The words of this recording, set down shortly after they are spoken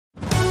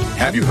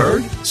Have you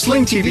heard?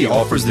 Sling TV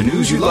offers the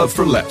news you love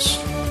for less.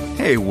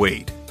 Hey,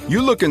 wait.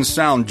 You look and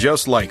sound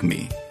just like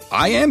me.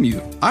 I am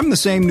you. I'm the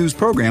same news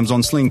programs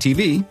on Sling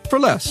TV for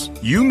less.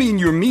 You mean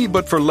you're me,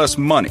 but for less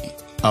money.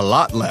 A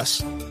lot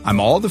less.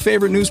 I'm all the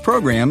favorite news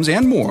programs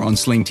and more on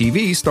Sling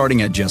TV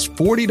starting at just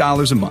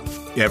 $40 a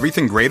month.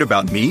 Everything great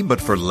about me,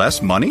 but for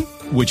less money?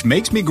 Which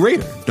makes me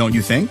greater, don't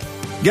you think?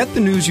 Get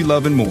the news you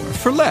love and more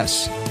for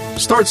less.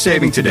 Start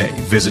saving today.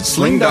 Visit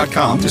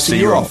sling.com to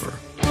see your offer.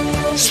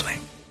 Sling.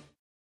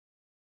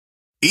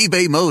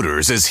 eBay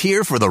Motors is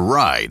here for the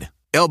ride.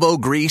 Elbow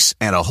grease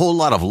and a whole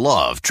lot of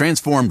love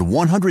transformed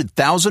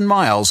 100,000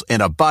 miles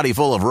and a body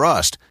full of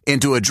rust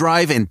into a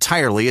drive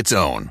entirely its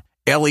own.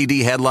 LED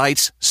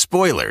headlights,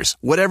 spoilers,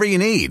 whatever you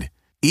need.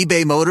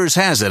 eBay Motors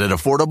has it at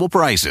affordable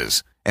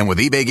prices. And with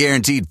eBay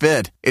Guaranteed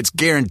Fit, it's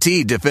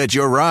guaranteed to fit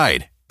your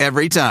ride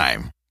every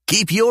time.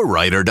 Keep your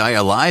ride or die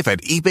alive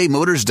at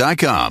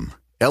ebaymotors.com.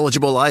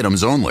 Eligible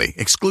items only.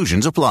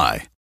 Exclusions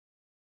apply.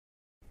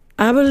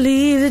 I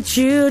believe the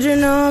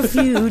children are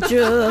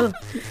future.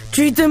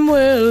 Treat them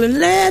well and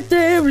let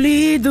them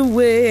lead the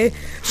way.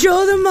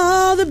 Show them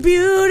all the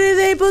beauty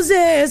they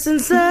possess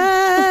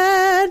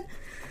inside.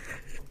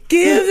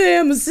 Give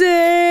them a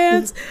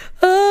sense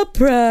of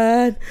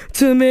pride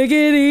to make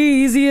it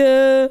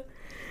easier.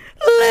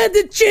 Let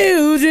the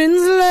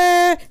children's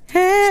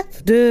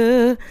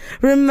laughter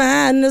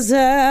remind us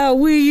how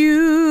we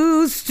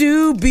used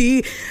to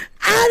be.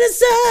 I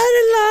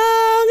decided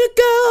long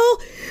ago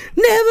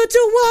never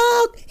to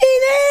walk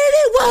in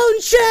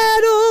anyone's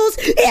shadows.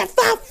 If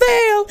I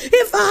fail,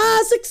 if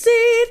I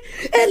succeed,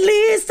 at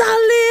least I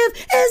live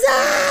as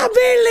I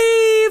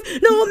believe.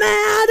 No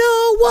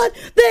matter what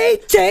they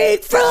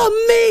take from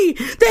me,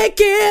 they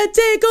can't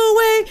take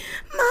away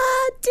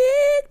my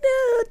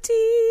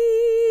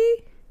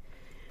dignity.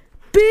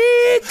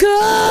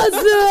 Because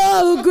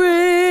the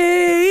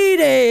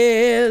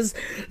greatest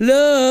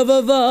love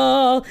of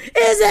all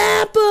is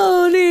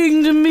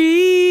happening to me.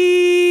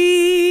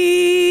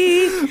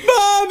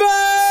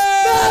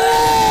 Bobbi!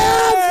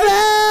 I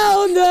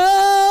found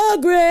the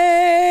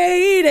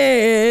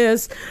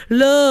greatest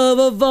love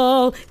of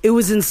all. It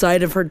was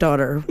inside of her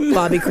daughter,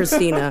 Bobbi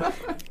Kristina.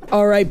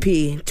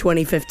 R.I.P.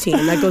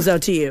 2015. That goes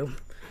out to you.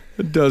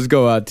 It does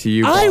go out to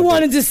you, Bobbi. I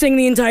wanted to sing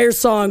the entire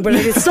song, but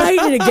I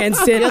decided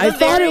against it. I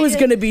thought it was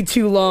going to be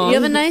too long. You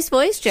have a nice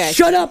voice, Jack.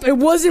 Shut up. It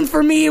wasn't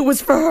for me. It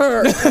was for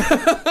her.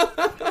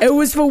 It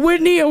was for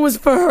Whitney. It was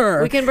for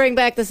her. We can bring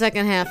back the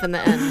second half in the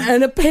end.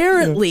 And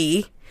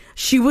apparently,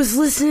 she was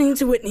listening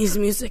to Whitney's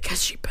music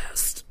as she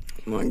passed.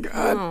 Oh my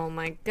God. Oh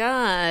my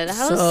God.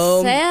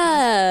 How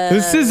sad.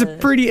 This is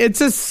it's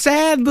a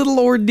sad little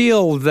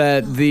ordeal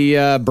that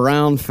the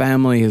Brown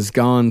family has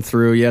gone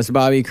through. Yes,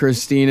 Bobbi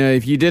Kristina,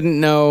 if you didn't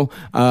know,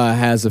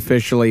 has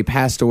officially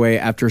passed away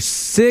after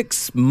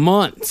 6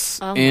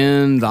 months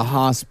in the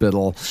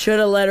hospital. Should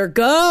have let her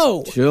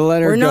go.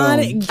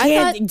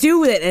 Can't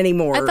do it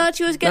anymore. I thought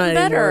she was getting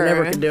better.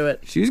 Never could do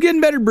it. She was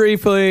getting better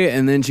briefly,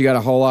 and then she got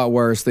a whole lot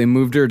worse. They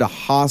moved her to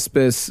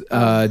hospice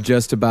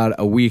just about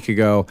a week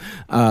ago.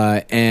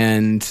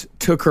 And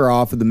took her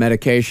off of the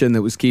medication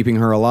that was keeping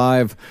her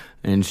alive,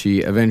 and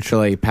she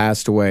eventually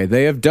passed away.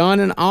 They have done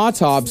an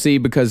autopsy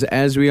because,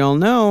 as we all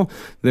know,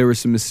 there were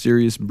some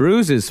mysterious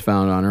bruises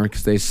found on her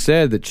because they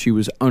said that she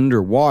was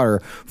underwater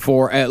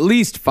for at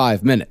least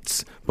 5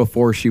 minutes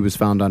before she was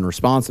found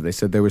unresponsive. They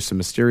said there were some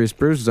mysterious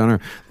bruises on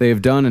her. They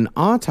have done an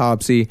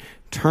autopsy.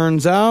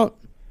 Turns out,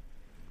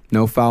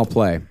 no foul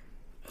play.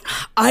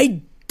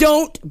 I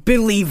don't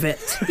believe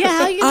it.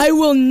 Yeah, I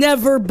will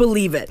never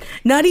believe it.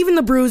 Not even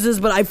the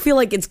bruises, but I feel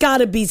like it's got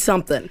to be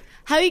something.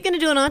 How are you going to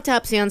do an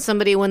autopsy on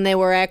somebody when they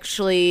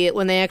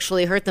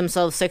actually hurt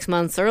themselves 6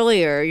 months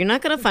earlier? You're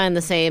not going to find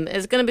the same.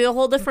 It's going to be a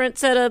whole different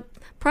set of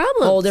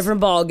problems. Whole different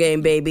ball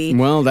game, baby.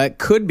 Well, that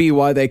could be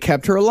why they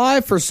kept her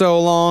alive for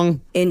so long.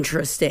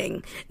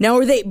 Interesting.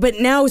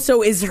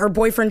 So is her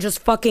boyfriend just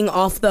fucking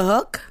off the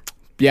hook?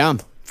 Yeah,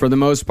 for the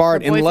most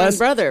part. Boyfriend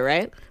brother,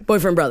 right?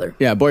 Boyfriend brother.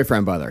 Yeah,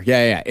 boyfriend brother.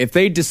 Yeah. If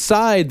they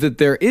decide that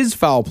there is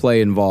foul play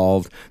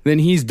involved, then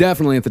he's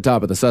definitely at the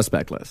top of the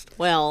suspect list.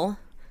 Well,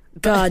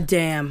 God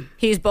damn.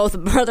 He's both a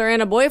brother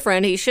and a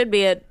boyfriend. He should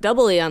be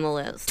doubly on the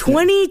list.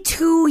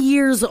 22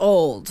 years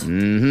old.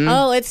 Mm-hmm.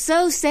 Oh, it's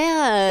so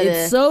sad.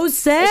 It's so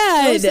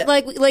sad. It's so,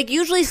 like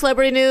usually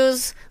celebrity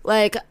news,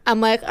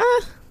 I'm like,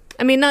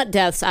 I mean, not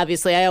deaths,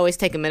 obviously. I always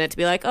take a minute to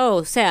be like,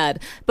 oh,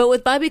 sad. But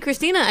with Bobbi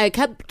Kristina, I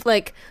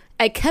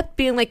kept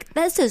being like,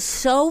 this is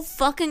so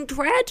fucking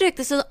tragic.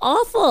 This is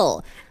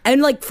awful.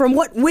 And from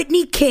what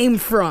Whitney came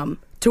from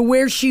to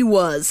where she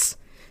was,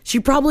 she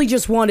probably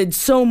just wanted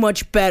so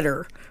much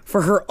better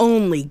for her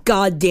only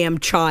goddamn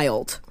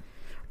child.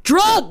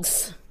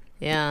 Drugs!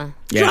 Yeah.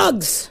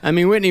 Drugs. I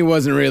mean, Whitney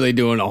wasn't really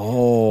doing a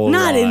whole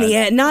Not lot. in the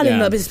end. Not in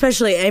Yeah. the,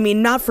 especially, I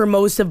mean, not for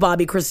most of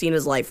Bobbi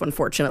Kristina's life,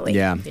 unfortunately.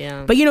 Yeah.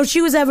 Yeah. But,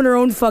 she was having her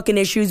own fucking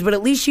issues, but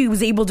at least she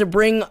was able to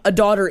bring a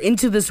daughter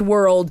into this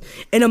world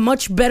in a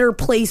much better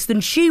place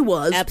than she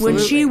was when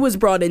Absolutely. she was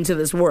brought into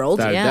this world.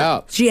 Without a Yeah.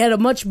 doubt. She had a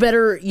much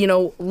better,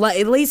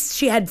 at least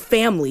she had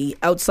family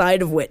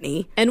outside of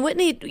Whitney. And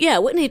Whitney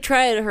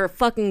tried her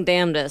fucking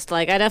damnedest.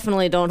 Like, I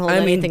definitely don't hold I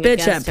mean, anything bitch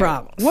against had her.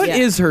 problems. What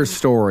is Yeah. her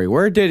story?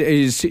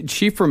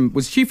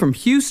 Was she from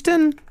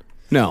Houston?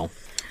 No.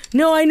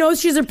 No, I know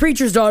she's a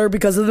preacher's daughter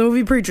because of the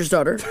movie Preacher's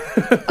Daughter.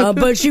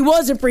 But she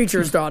was a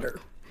preacher's daughter.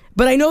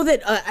 But I know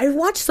that I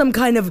watched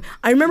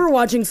I remember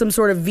watching some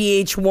sort of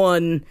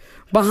VH1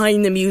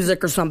 behind the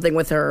music or something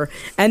with her,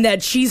 and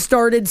that she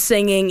started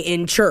singing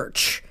in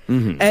church.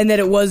 And that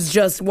it was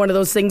just one of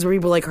those things where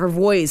people were like, her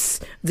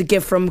voice, the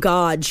gift from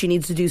God, she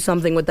needs to do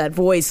something with that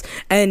voice.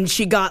 And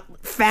she got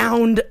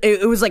found,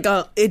 it was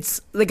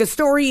it's like a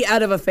story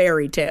out of a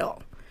fairy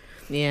tale.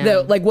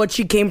 Yeah. Like what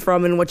she came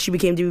from and what she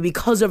became to be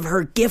because of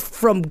her gift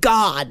from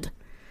God.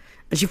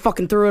 And she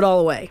fucking threw it all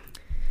away.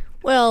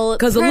 Well,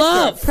 'Cause of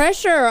love.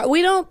 Pressure.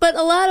 We don't, but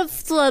a lot of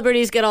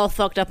celebrities get all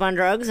fucked up on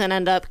drugs and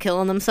end up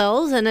killing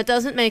themselves, and it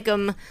doesn't make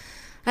them,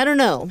 I don't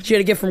know. She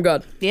had a gift from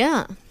God.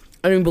 Yeah.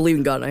 I don't even believe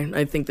in God.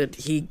 I think that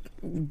he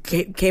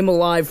came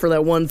alive for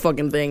that one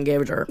fucking thing,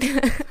 gave it to her.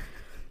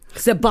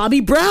 Except Bobby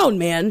Brown,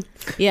 man.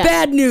 Yeah.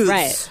 Bad news.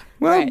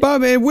 Right. Well,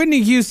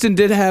 Whitney Houston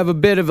did have a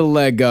bit of a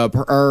leg up.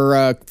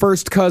 Her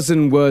first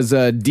cousin was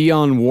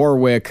Dionne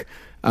Warwick,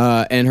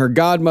 and her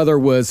godmother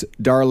was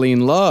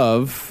Darlene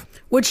Love.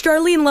 Which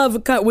Darlene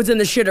Love was in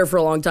the shitter for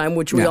a long time,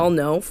 which we Yeah. all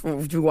know if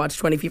we watched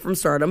 20 Feet from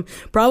Stardom.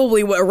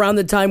 Probably around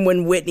the time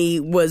when Whitney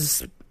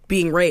was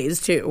being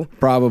raised, too.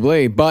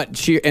 Probably, but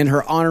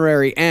her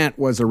honorary aunt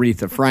was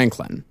Aretha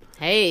Franklin.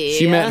 Hey.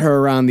 She met her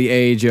around the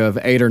age of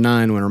 8 or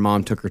 9 when her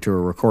mom took her to a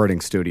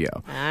recording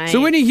studio. Nice. So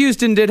Whitney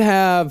Houston did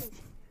have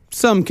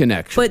some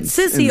connection. But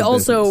Sissy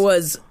also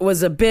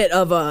was a bit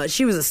of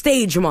she was a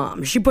stage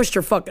mom. She pushed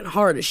her fucking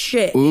hard as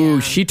shit. Ooh,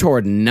 she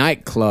toured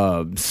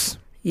nightclubs.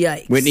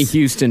 Yikes. Whitney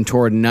Houston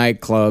toured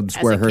nightclubs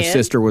As where a her kid?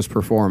 sister was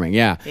performing.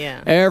 Yeah.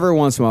 Yeah. Every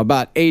once in a while.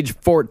 About age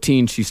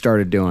 14, she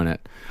started doing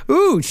it.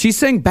 Ooh, she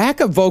sang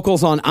backup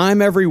vocals on I'm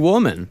Every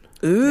Woman.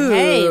 Ooh,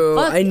 Hey,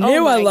 fuck. I knew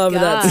Oh I my loved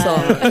God.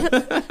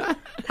 that song.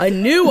 I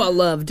knew I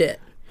loved it.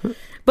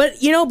 But,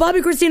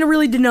 Bobbi Kristina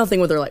really did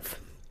nothing with her life.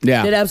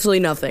 Yeah. Did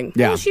absolutely nothing.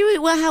 Yeah.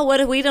 What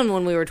have we done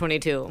when we were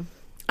 22?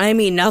 I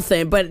mean,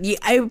 nothing, but she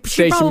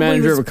Station probably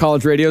manager was... of a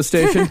college radio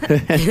station.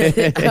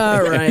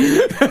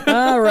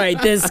 All right,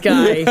 this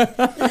guy.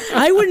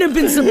 I wouldn't have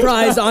been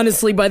surprised,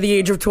 honestly, by the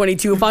age of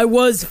 22 if I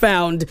was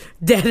found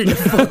dead in a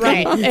fucking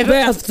Right.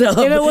 bathtub.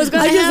 If it was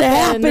gonna I just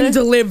happen- happened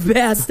to live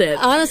past it.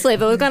 Honestly,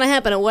 if it was going to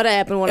happen, it would have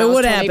happened when I It was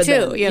would happen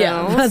 22. then. You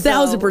know?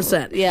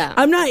 1,000%. Yeah.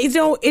 I'm not.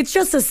 It's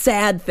just a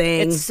sad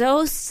thing. It's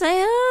so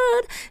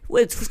sad.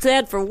 It's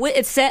sad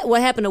it's sad.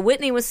 What happened to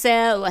Whitney was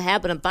sad. What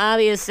happened to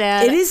Bobby is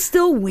sad. It is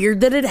still weird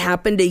that it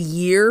happened a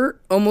year,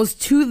 almost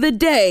to the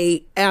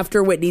day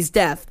after Whitney's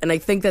death, and I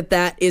think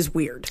that is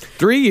weird.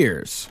 3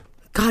 years.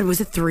 God, was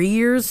it 3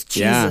 years?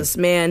 Yeah. Jesus,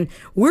 man,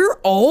 we're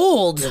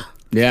old.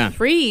 Yeah.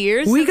 3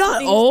 years. We since got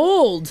Whitney's-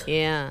 old.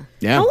 Yeah.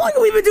 Yeah. How long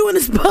have we been doing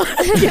this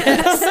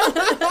podcast?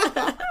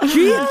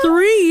 Gee,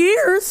 3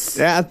 years.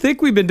 Yeah, I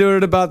think we've been doing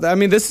it about,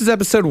 this is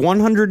episode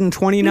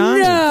 129.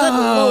 Good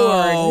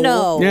Lord,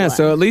 no. Yeah,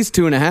 so at least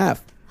 2.5.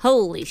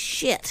 Holy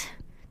shit.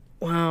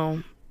 Wow.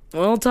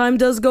 Well, time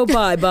does go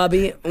by,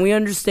 Bobby. We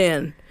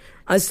understand.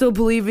 I still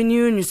believe in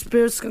you, and your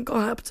spirit's gonna go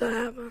happen to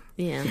heaven.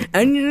 Yeah.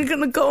 And you're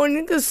gonna go and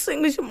you're gonna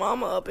sing with your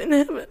mama up in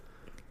heaven.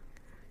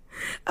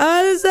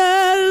 I just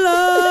had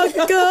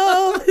long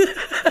ago.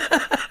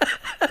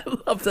 I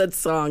love that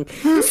song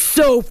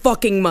so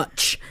fucking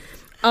much.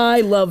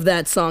 I love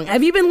that song.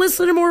 Have you been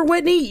listening to more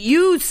Whitney?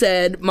 You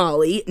said,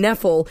 Molly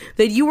Neffel,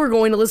 that you were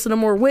going to listen to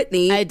more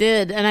Whitney. I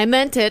did, and I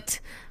meant it.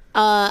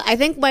 I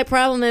think my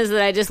problem is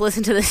that I just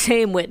listen to the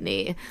same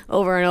Whitney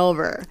over and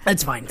over.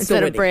 That's fine. It's Instead still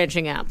of Whitney.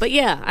 branching out. But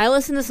yeah, I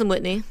listen to some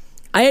Whitney.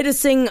 I had to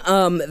sing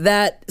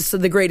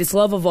The Greatest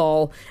Love of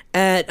All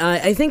at,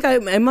 I think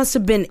I must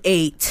have been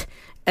 8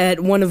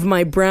 at one of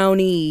my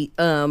brownie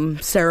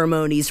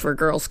ceremonies for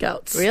Girl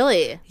Scouts.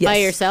 Really? Yes. By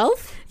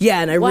yourself? Yeah,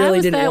 and I Why really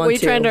was didn't that? want Were you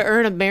to. trying to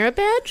earn a merit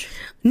badge?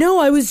 No,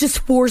 I was just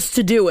forced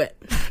to do it.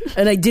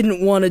 And I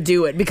didn't want to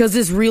do it because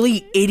this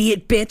really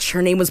idiot bitch,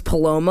 her name was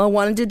Paloma,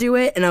 wanted to do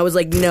it. And I was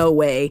like, no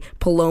way.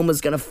 Paloma's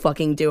going to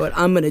fucking do it.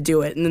 I'm going to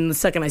do it. And then the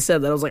second I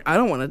said that, I was like, I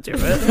don't want to do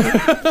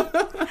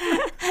it.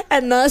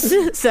 And thus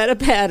set a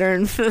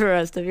pattern for the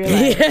rest of your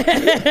life.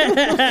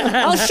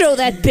 I'll show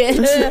that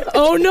bitch.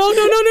 Oh, no.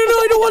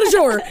 I don't want to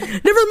show her.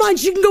 Never mind.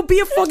 She can go be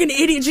a fucking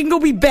idiot. She can go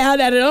be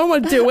bad at it. I don't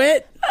want to do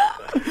it.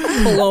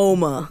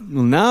 Paloma.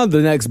 Well, now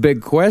the next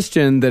big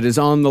question that is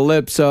on the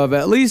lips of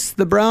at least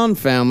the Brown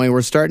family,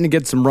 we're starting to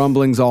get some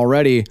rumblings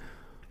already.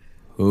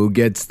 Who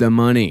gets the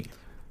money?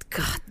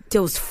 God,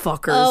 Those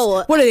fuckers.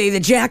 Oh. What are they, the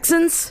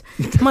Jacksons?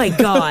 My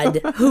God.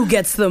 Who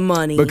gets the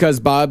money? Because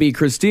Bobbi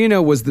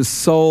Kristina was the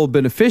sole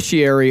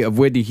beneficiary of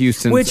Whitney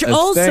Houston's Which estate.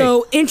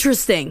 also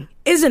interesting,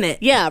 isn't it?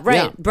 Yeah, right.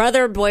 Yeah.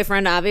 Brother,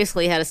 boyfriend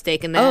obviously had a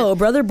stake in that. Oh,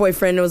 brother,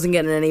 boyfriend wasn't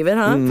getting any of it,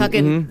 huh?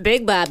 Fucking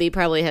Big Bobby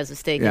probably has a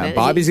stake in Yeah, it.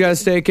 Bobby's got a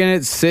stake in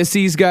it.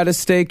 Sissy's got a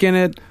stake in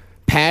it.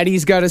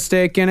 Patty's got a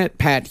stake in it.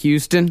 Pat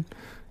Houston.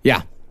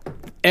 Yeah.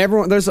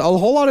 Everyone. There's a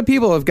whole lot of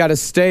people have got a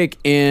stake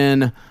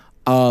in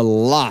a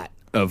lot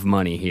of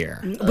money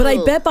here. But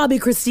I bet Bobbi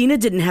Kristina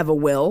didn't have a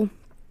will.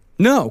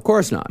 No, of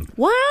course not.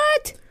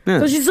 What? Yeah.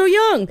 Because she's so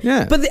young.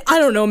 Yeah. But I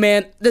don't know,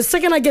 man. The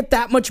second I get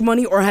that much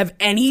money or have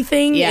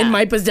anything Yeah. in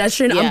my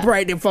possession, Yeah. I'm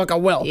ready to fuck a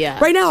will. Yeah.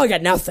 Right now, I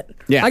got nothing.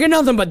 Yeah. I got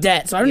nothing but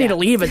debt, so I don't need to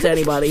leave it to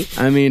anybody.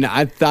 I mean,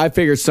 I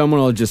figure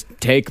someone will just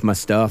take my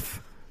stuff.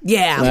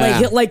 Yeah,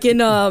 Yeah. like in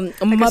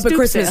Muppet stoop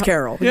Christmas sale.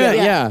 Carol.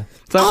 Yeah.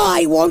 It's like,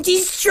 I want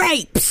these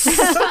stripes.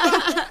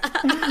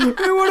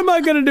 hey, what am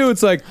I going to do?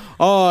 It's like,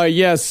 oh,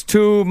 yes,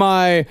 to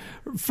my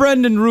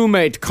friend and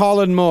roommate,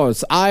 Colin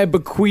Morse, I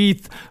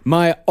bequeath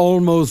my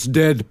almost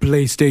dead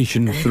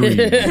PlayStation 3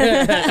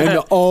 and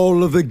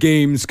all of the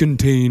games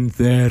contained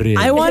therein.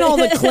 I want all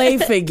the clay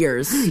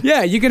figures.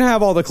 Yeah, you can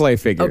have all the clay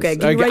figures. Okay,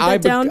 can you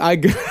write that down?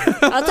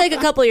 I'll take a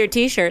couple of your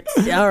T-shirts.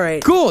 All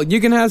right. Cool, you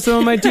can have some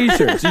of my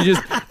T-shirts.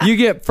 You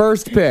get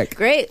first pick.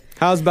 Great.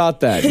 How's about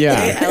that?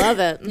 Yeah. I love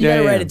it. You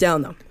gotta write it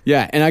down, though.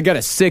 Yeah, and I got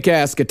a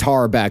sick-ass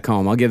guitar back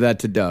home. I'll give that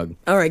to Doug.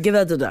 All right, give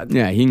that to Doug.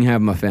 Yeah, he can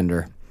have my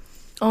Fender.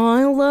 Oh,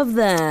 I love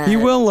that. He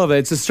will love it.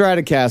 It's a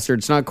Stratocaster.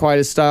 It's not quite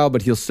his style,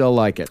 but he'll still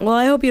like it. Well,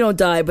 I hope you don't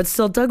die, but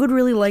still, Doug would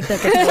really like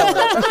that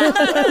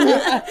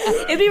guitar.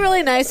 It'd be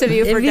really nice of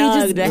you for If he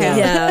Doug just- to have.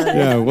 Yeah.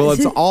 Yeah, well,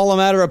 it's all a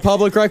matter of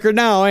public record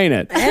now, ain't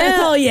it?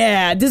 Hell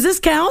yeah. Does this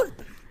count?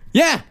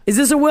 Yeah, Is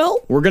this a will?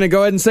 we're going to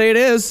go ahead and say it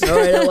is. All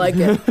right, I like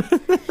it.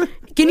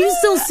 Can you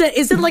still send?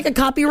 Is it like a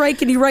copyright?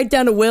 Can you write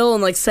down a will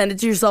and like send it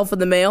to yourself in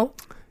the mail?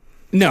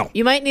 No.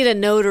 You might need a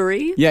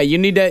notary. Yeah, you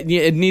need to.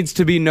 It needs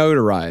to be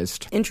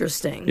notarized.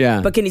 Interesting. Yeah.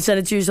 But can you send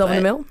it to yourself in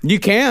the mail? You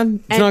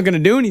can. It's not going to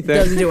do anything.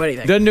 Doesn't do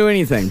anything. Doesn't do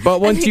anything.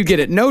 But once you get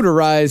it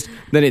notarized,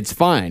 then it's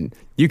fine.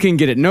 You can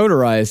get it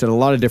notarized at a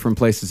lot of different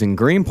places in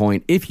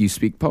Greenpoint if you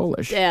speak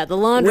Polish. Yeah, the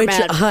Which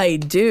laundromat. I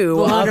do.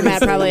 The laundromat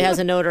obviously. probably has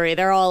a notary.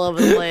 They're all over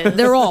the place.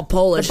 They're all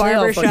Polish. The They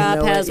all fucking barbershop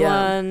know it, has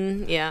yeah.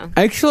 one. Yeah.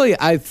 Actually,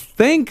 I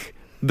think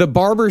the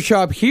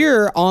barbershop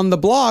here on the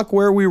block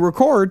where we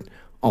record,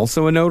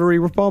 also a notary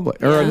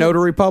republic. Or a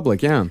notary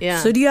public, yeah. Yeah.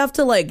 So do you have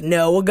to like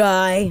know a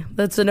guy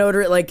that's a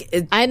notary?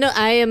 Like, I know.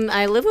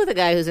 I live with a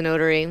guy who's a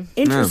notary.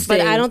 interesting.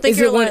 But I don't think is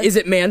you're it one, allowed- Is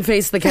it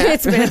Man-Face the Cat?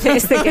 It's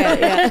Manface the cat.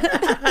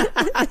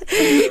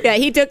 Yeah. Yeah.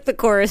 He took the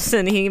course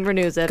and he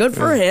renews it. Good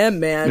for him,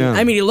 man. Yeah.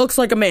 I mean, he looks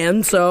like a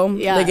man, so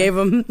Yeah. they gave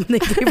him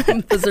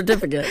the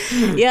certificate.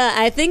 Yeah,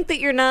 I think that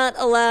you're not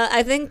allowed.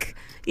 I think.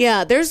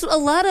 Yeah, there's a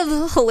lot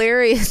of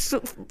hilarious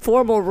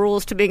formal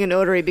rules to being a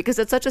notary because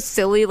it's such a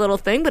silly little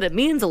thing, but it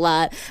means a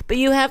lot. But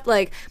you have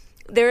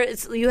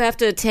you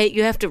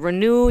have to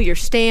renew your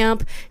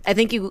stamp. I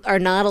think you are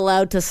not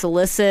allowed to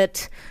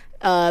solicit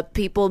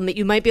people.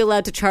 You might be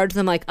allowed to charge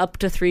them like up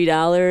to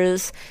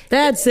 $3.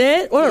 That's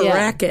it? What a Yeah.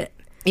 racket.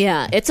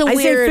 Yeah, it's a I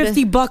weird.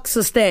 say $50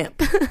 a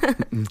stamp.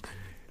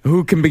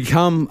 Who can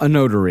become a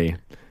notary?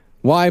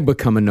 Why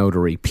become a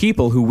notary?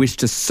 People who wish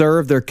to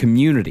serve their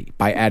community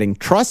by adding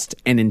trust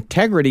and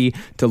integrity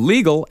to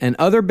legal and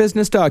other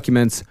business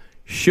documents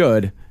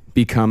should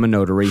become a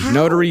notary.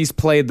 Notaries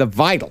play the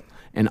vital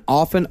and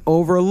often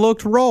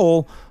overlooked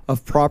role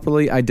of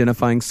properly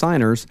identifying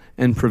signers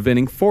and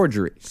preventing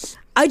forgeries.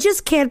 I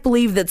just can't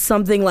believe that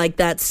something like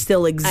that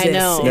still exists I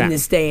know. in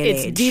this day and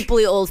It's age.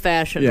 deeply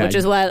old-fashioned, Yeah. which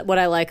is what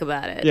I like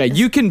about it. Yeah,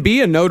 you can be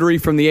a notary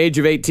from the age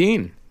of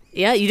 18.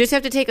 Yeah, you just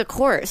have to take a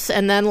course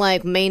and then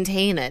like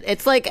maintain it.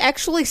 It's like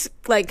actually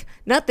like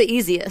not the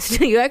easiest.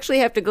 You actually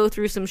have to go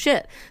through some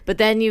shit, but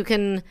then you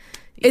can.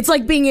 It's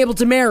like being able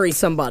to marry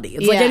somebody.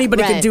 It's like Yeah,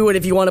 anybody can right. do it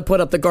if you want to put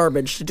up the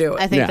garbage to do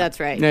it. I think Yeah. that's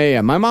right. Yeah.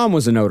 My mom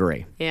was a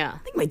notary. Yeah. I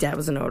think my dad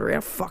was a notary. I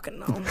don't fucking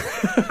know.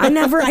 I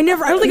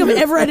don't think I've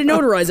ever had to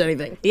notarize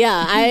anything.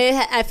 Yeah,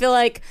 I feel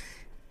like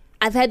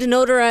I've had to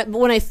notarize.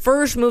 When I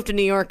first moved to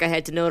New York, I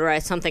had to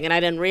notarize something, and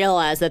I didn't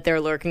realize that they're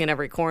lurking in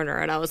every corner.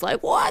 And I was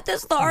like, "What?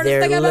 This is the hardest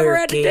They're thing I've ever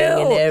had to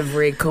lurking in do."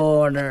 every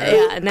corner.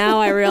 Yeah, now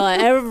I realize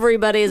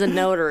everybody is a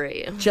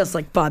notary. Just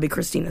like Bobbi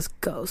Kristina's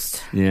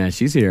ghost. Yeah,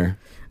 she's here.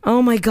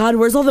 Oh my God,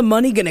 where's all the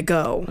money gonna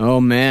go?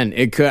 Oh man,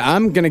 it could.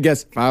 I'm gonna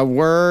guess if I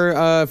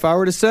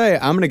were to say,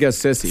 I'm gonna guess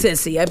Sissy.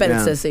 Sissy. I bet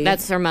Yeah. it's Sissy.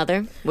 That's her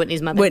mother,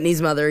 Whitney's mother.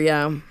 Whitney's mother,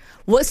 yeah.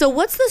 So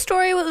what's the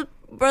story with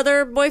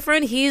brother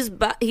boyfriend? He's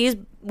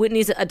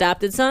Whitney's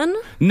adopted son.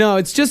 No,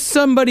 it's just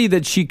somebody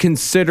that she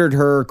considered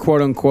her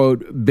quote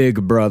unquote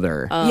big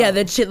brother. Yeah,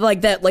 that shit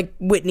like that, like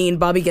Whitney and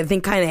Bobby, I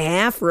think, kind of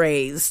half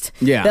raised.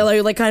 Yeah. That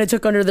like kind of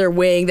took under their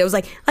wing. That was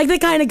like the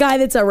kind of guy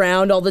that's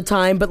around all the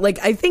time. But like,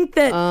 I think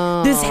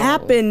that this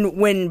happened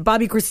when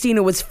Bobbi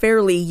Kristina was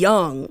fairly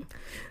young.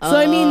 So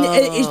I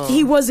mean,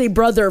 he was a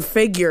brother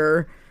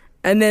figure,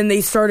 and then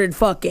they started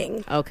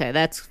fucking. Okay,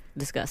 that's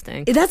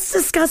disgusting. That's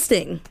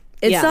disgusting.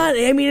 It's not.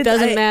 I mean, it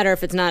doesn't matter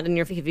if he's not in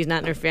your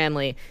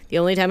family. The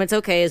only time it's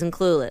okay is in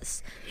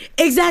Clueless.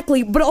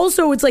 Exactly, but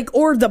also it's like,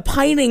 or the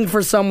pining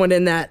for someone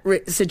in that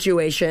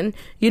situation,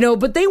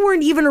 but they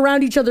weren't even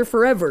around each other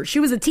forever. She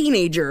was a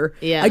teenager.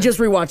 Yeah. I just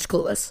rewatched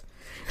Clueless.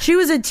 She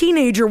was a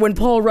teenager when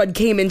Paul Rudd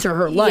came into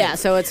her life. Yeah,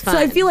 so it's fine. So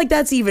I feel like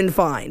that's even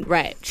fine.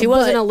 Right. She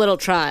wasn't a little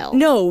child.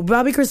 No,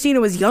 Bobbi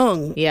Kristina was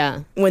young.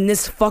 Yeah. When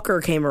this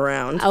fucker came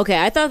around. Okay,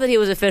 I thought that he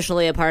was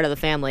officially a part of the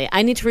family.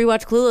 I need to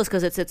rewatch Clueless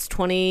because it's its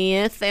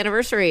 20th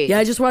anniversary. Yeah,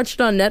 I just watched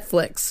it on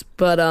Netflix,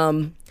 but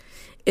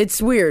it's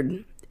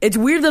weird. It's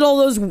weird that all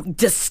those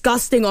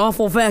disgusting,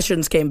 awful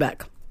fashions came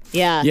back.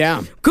 Yeah.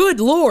 Yeah.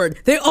 Good Lord.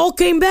 They all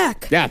came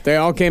back. Yeah, they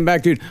all came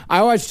back, dude.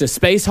 I watched a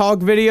Space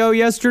Hog video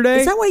yesterday.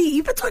 Is that why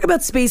you've been talking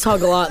about Space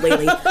Hog a lot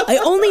lately? I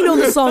only know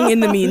the song In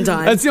the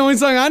Meantime. That's the only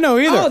song I know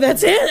either. Oh,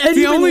 that's it? It's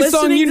the only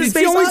song it's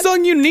the only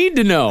song you need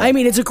to know. I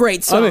mean, it's a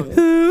great song. I've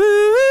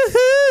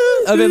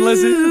been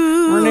listening.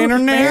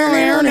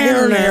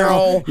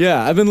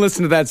 Yeah, I've been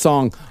listening to that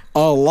song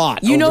a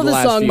lot. You know the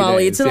last song, few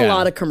Molly. days. It's in a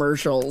lot of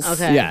commercials.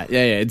 Okay. Yeah.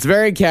 It's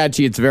very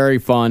catchy. It's very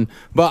fun.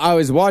 But I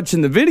was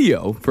watching the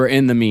video for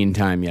In the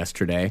Meantime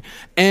yesterday,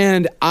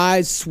 and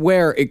I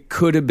swear it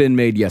could have been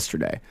made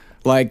yesterday.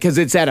 Like, because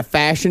it's at a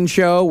fashion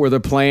show where they're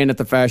playing at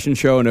the fashion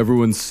show and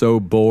everyone's so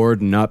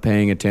bored and not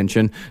paying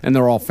attention, and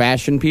they're all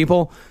fashion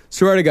people.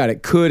 Swear to God,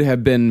 it could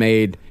have been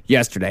made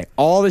yesterday.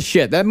 All the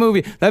shit. That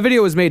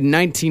video was made in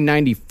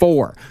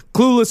 1994.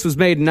 Clueless was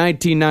made in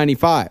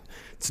 1995.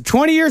 It's a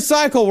 20-year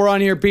cycle we're on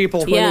here,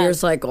 people. 20-year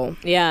cycle.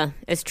 Yeah,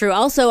 it's true.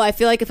 Also, I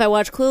feel like if I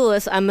watch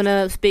Clueless, I'm going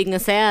to, speaking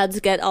of sads,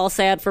 get all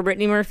sad for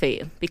Brittany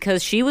Murphy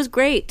because she was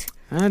great.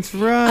 That's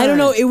right. I don't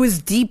know. It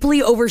was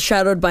deeply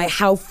overshadowed by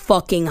how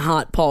fucking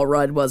hot Paul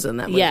Rudd was in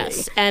that movie.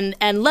 Yes, and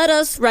let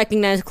us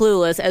recognize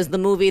Clueless as the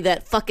movie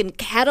that fucking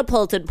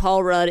catapulted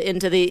Paul Rudd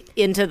into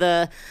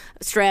the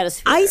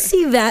stratosphere. I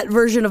see that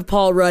version of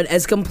Paul Rudd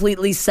as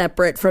completely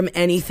separate from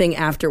anything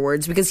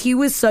afterwards because he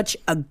was such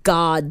a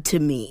god to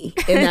me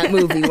in that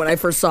movie when I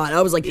first saw it.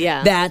 I was like,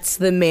 that's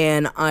the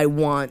man I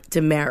want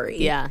to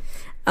marry. Yeah.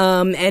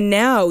 And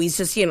now he's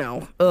just,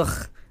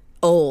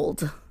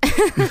 old.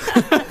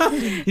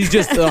 He's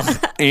just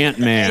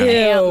Ant-Man.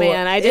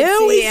 Ant-Man. I did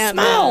see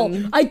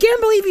Ant-Man. I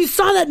can't believe you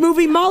saw that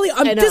movie, Molly.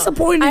 I'm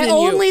disappointed in you. I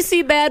only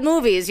see bad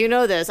movies. You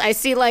know this. I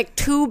see like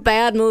 2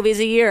 bad movies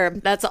a year.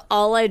 That's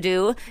all I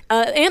do.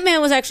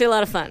 Ant-Man was actually a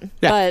lot of fun.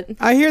 Yeah. But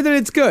I hear that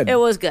it's good. it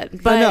was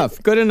good.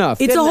 But Good enough.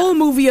 It's a whole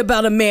movie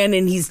about a man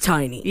and he's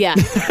tiny. Yeah.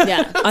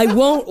 I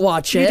won't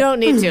watch it. You don't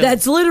need to.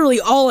 That's literally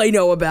all I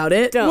know about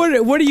it.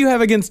 What do you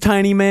have against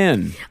tiny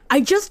men? I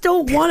just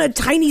don't want a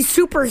tiny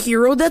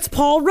superhero that's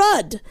Paul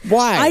Rudd.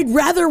 Why? I'd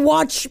rather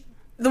watch,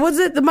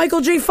 the Michael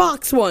J.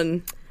 Fox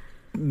one.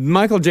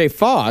 Michael J.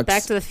 Fox?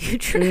 Back to the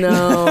Future.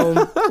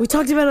 No. We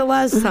talked about it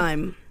last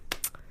time.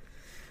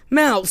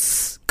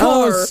 Mouse.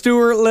 Car. Oh,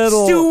 Stuart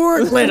Little.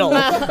 Stuart Little.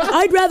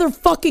 I'd rather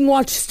fucking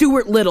watch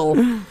Stuart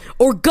Little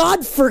or,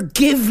 God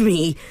forgive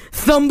me,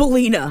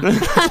 Thumbelina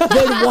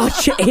than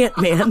watch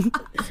Ant-Man.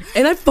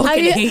 And I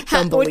fucking hate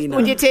Thumbelina.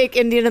 Would you take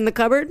Indian in the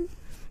Cupboard?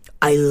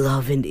 I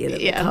love Indian in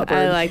the Cupboard.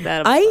 I like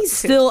that. I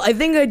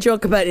think I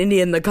joke about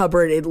Indian in the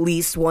Cupboard at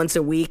least once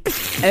a week.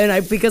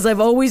 And because I've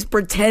always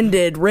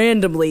pretended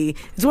randomly,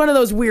 it's one of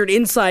those weird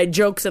inside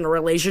jokes in a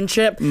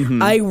relationship.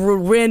 Mm-hmm. I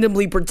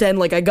randomly pretend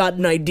like I got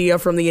an idea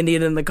from the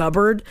Indian in the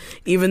Cupboard,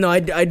 even though I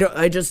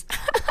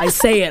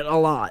say it a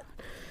lot.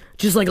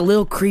 Just like a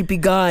little creepy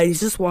guy.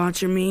 He's just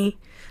watching me.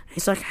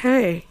 He's like,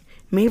 hey,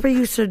 maybe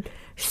you should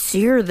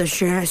sear the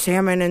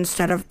salmon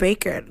instead of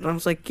bake it. And I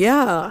was like,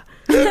 yeah,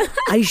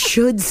 I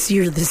should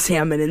sear the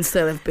salmon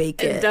instead of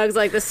bake it. And Doug's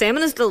like, the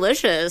salmon is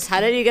delicious. How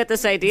did you get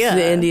this idea? It's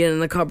the Indian in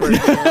the cupboard.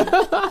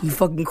 He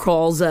fucking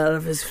crawls out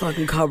of his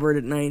fucking cupboard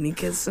at night and he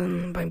gets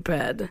in my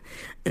bed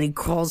and he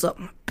crawls up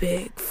my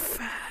big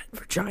fat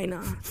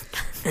vagina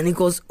and he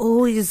goes,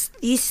 oh, is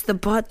this the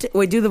button?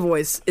 Wait, do the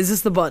voice. Is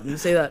this the button?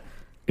 Say that.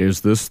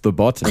 Is this the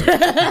button?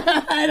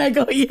 And I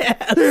go,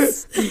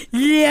 yes.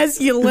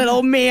 Yes, you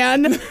little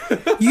man.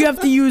 You have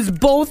to use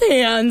both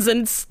hands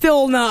and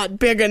still not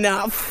big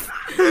enough.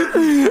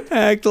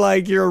 Act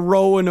like you're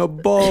rowing a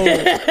boat.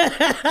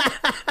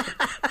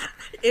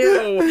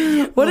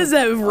 Ew. What is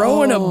that,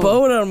 rowing a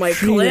boat on my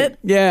clit?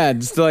 Yeah,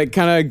 just like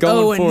kind of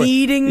going for a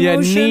kneading motion?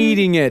 motion?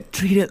 Kneading it.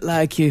 Treat it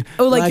like you...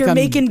 Oh, like you're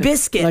making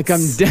biscuits. Like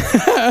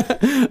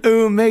I'm...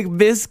 Ooh, make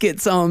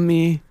biscuits on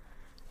me.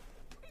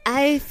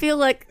 I feel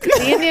like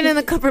the Indian in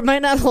the Cupboard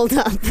might not hold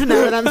up now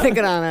that I'm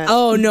thinking on it.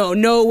 Oh,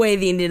 no way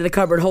the Indian in the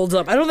Cupboard holds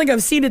up. I don't think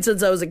I've seen it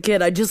since I was a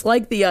kid. I just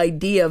like the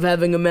idea of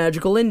having a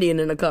magical Indian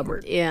in a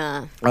cupboard.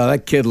 Yeah. Oh,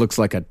 that kid looks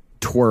like a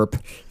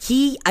twerp.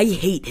 I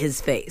hate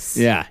his face.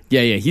 Yeah.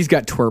 He's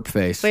got twerp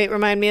face. Wait,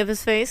 remind me of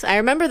his face? I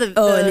remember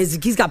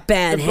he's got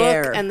bad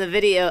hair. Book and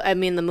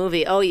the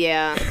movie. Oh,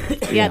 yeah.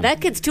 Yeah,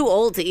 that kid's too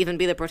old to even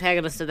be the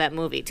protagonist of that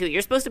movie, too.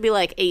 You're supposed to be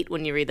like 8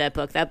 when you read that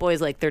book. That boy's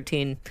like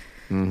 13.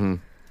 Mm-hmm.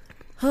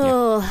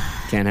 Oh.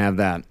 Yeah. Can't have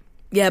that.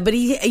 Yeah, but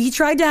he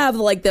tried to have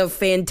like the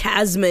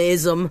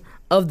phantasmism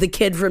of the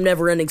kid from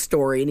Neverending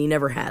Story, and he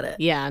never had it.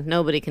 Yeah,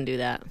 nobody can do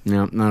that.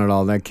 No, not at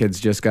all. That kid's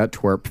just got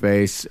twerp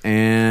face,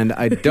 and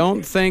I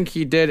don't think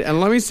he did.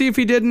 And let me see if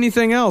he did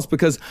anything else,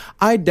 because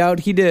I doubt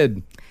he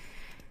did.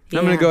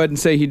 I'm going to go ahead and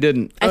say he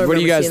didn't. What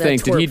do you guys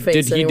think?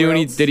 Did he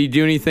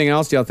do anything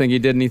else? Do y'all think he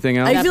did anything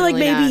else? I feel like Definitely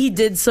maybe not. he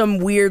did some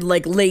weird,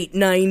 like, late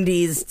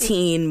 90s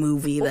teen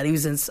movie that he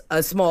was in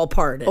a small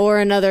part in. Or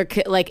another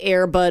like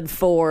Air Bud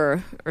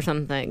 4 or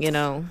something, you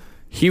know.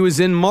 He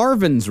was in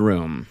Marvin's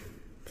Room.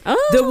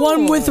 Oh. The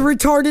one with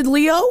retarded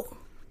Leo?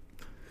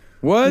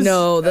 Was?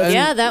 No, that's...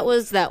 Yeah, that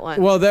was that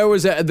one. Well, there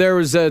was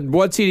a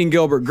What's Eating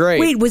Gilbert Grape.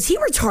 Wait, was he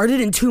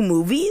retarded in 2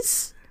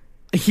 movies?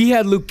 He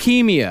had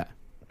leukemia.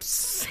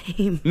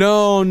 Same.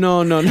 No.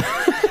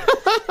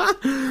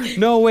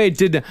 No, wait.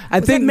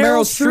 I think that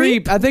Meryl Meryl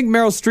Streep? I think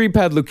Meryl Streep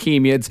had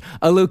leukemia. It's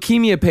a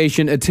leukemia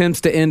patient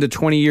attempts to end a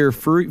 20-year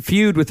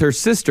feud with her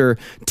sister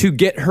to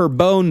get her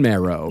bone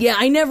marrow. Yeah,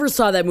 I never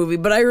saw that movie,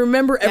 but I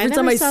remember every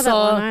time I saw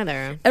that one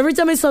either. every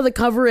time I saw the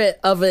cover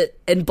of it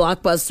in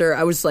Blockbuster,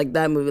 I was like,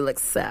 that movie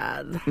looks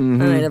sad,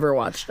 and I never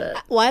watched it.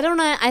 Why don't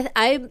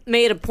I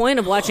made a point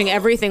of watching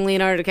everything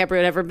Leonardo DiCaprio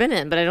had ever been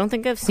in, but I don't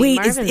think I've seen Wait,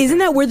 Marvin's isn't Room.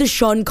 that where the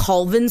Sean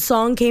Colvin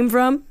song came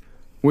from?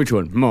 Which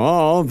one?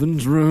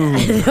 Marvin's Room.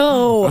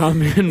 No,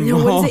 I'm in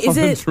No, what is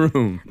it? Marvin's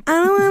Room. I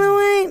don't want to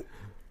wait.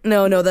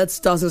 No, that's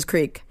Dawson's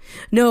Creek.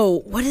 No,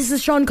 what is the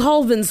Sean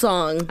Colvin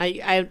song?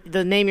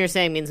 The name you're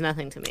saying means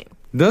nothing to me.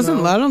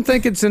 I don't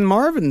think it's in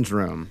Marvin's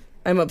Room.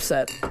 I'm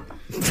upset.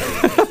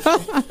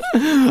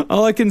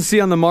 All I can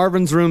see on the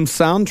Marvin's Room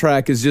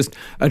soundtrack is just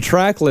a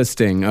track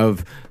listing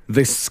of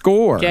the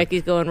score.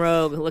 Jackie's going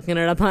rogue, looking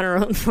it up on her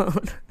own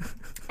phone.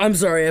 I'm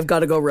sorry, I've got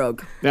to go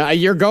rogue.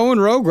 You're going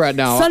rogue right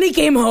now. Sonny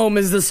Came Home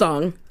is the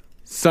song.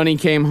 Sonny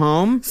Came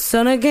Home.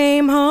 Sonny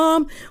came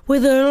home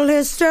with a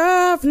list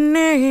of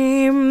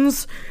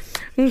names.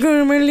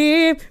 Gonna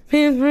believe.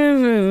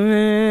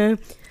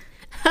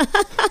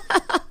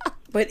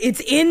 But it's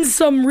in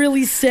some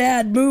really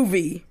sad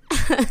movie.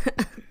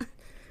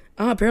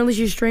 Apparently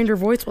she strained her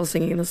voice while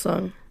singing the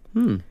song.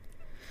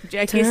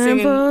 Jackie's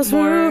singing more.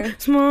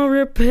 Small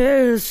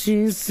repairs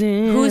she's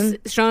singing. Who's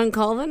Sean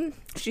Colvin?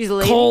 She's a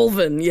lady.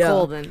 Colvin, yeah.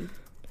 Colvin.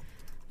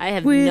 I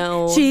have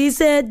no. She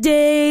said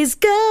days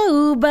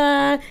go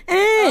by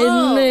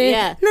and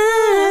yeah.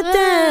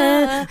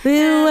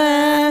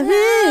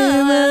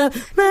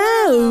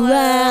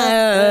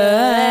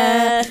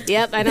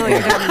 Yep, I know what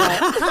you're talking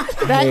about.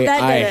 That did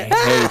I it.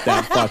 hate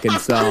that fucking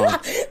song.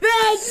 That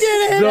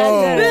did it.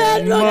 So That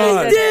fucking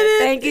much. did it.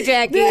 Thank you,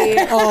 Jackie.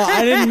 Oh,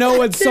 I didn't know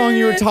what song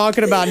you were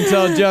talking about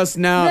until just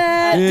now.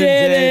 That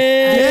did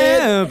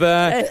it. Yeah,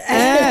 but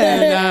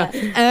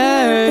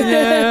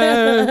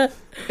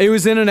it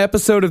was in an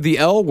episode of The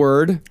L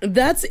Word.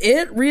 That's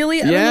it,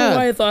 really? I don't Yeah. know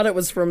why I thought it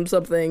was from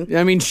something.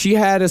 I mean, she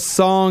had a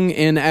song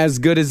in As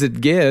Good as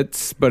It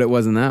Gets, but it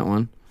wasn't that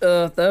one.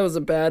 That was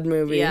a bad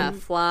movie. Yeah,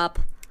 flop.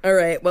 All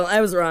right. Well,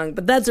 I was wrong,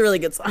 but that's a really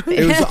good song.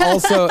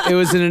 It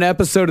was in an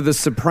episode of The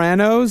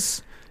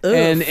Sopranos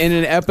and in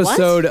an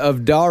episode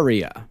of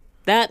Daria.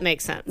 That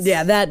makes sense.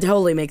 Yeah, that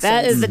totally makes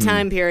That sense. is the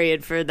time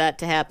period for that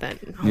to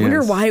happen. I wonder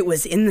Yes. why it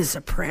was in The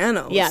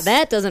Sopranos. Yeah,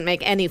 that doesn't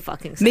make any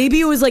fucking sense. Maybe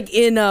it was like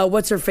in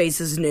what's her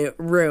face's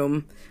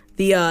room,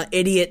 the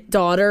idiot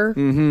daughter.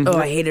 Mm-hmm. Oh,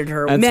 I hated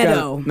her.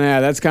 Meadow.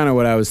 That's kind of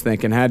what I was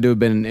thinking. Had to have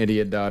been an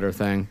idiot daughter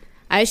thing.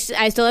 I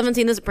still haven't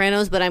seen The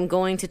Sopranos, but I'm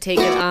going to take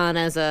it on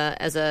as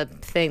a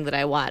thing that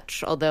I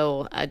watch.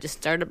 Although I just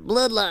started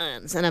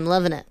Bloodlines and I'm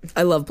loving it.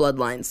 I love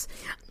Bloodlines.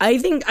 I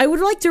think I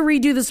would like to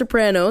redo The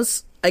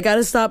Sopranos. I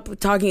gotta stop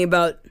talking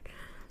about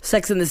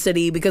Sex in the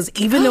City because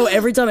even though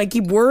every time I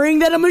keep worrying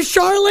that I'm a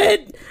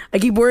Charlotte,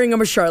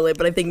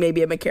 but I think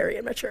maybe I'm a Carrie.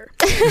 I'm not sure.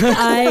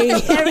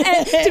 And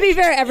to be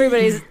fair,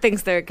 everybody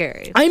thinks they're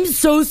Carrie. I'm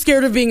so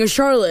scared of being a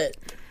Charlotte.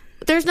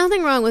 There's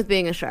nothing wrong with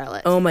being a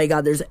Charlotte. Oh my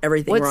God, there's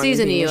everything What wrong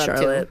season with being are you a up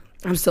to? Charlotte.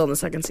 I'm still in the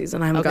second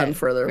season. I haven't gotten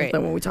further great.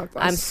 than when we talked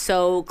last. I'm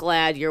so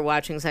glad you're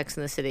watching Sex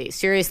in the City.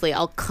 Seriously,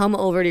 I'll come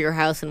over to your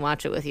house and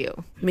watch it with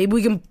you. Maybe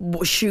we can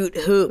shoot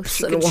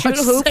hoops and watch Shoot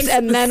hoops Sex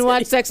and in the then City.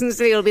 watch Sex in the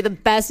City. It'll be the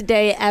best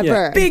day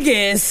ever.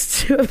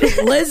 Biggest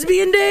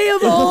lesbian day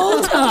of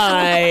all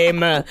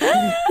time.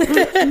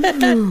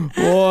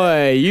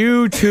 Boy,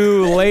 you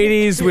two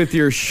ladies with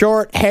your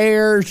short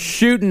hair,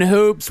 shooting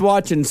hoops,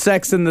 watching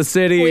Sex in the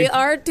City. We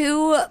are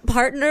two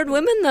partnered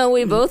women, though.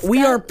 We both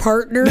We are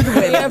partnered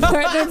we are with.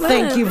 partnered women.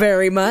 Thank you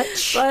very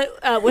much.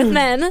 But with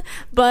men,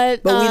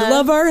 but we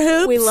love our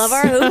hoops. We love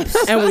our hoops.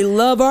 And we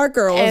love our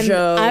girl And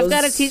shows. I've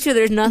got to teach you.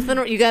 There's nothing.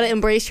 You got to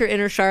embrace your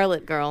inner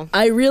Charlotte, girl.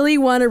 I really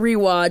want to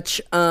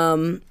rewatch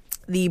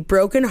the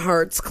Broken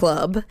Hearts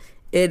Club.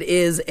 It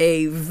is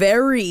a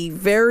very,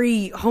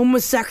 very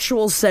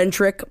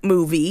homosexual-centric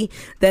movie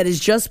that is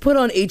just put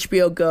on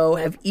HBO Go.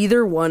 Have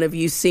either one of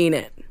you seen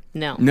it?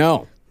 No.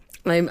 No.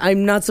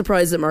 I'm not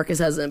surprised that Marcus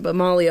hasn't, but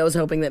Molly, I was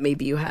hoping that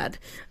maybe you had.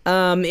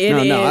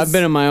 No, I've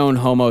been in my own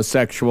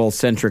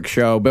homosexual-centric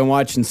show. Been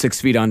watching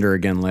 6 Feet Under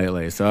again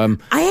lately, so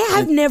I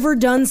have never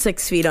done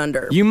 6 Feet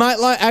Under. You might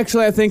like.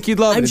 Actually, I think you'd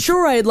love it. I'm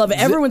sure I'd love it.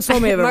 Everyone's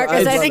told me I've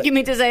Marcus, I think you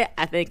mean to say,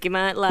 I think you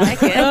might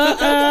like it.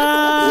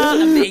 I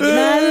think you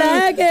might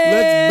like it.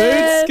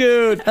 Let's boot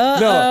scoot.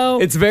 No,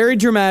 it's very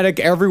dramatic.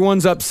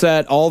 Everyone's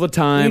upset all the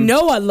time. You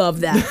know I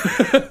love that.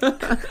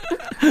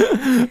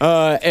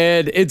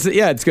 And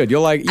it's good.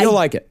 You'll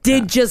like it.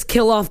 Did just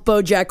kill off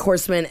BoJack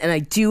Horseman, and I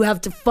do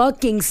have to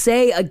fucking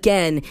say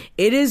again,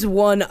 it is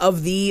one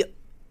of the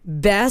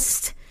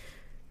best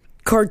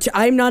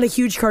I'm not a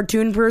huge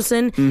cartoon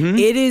person.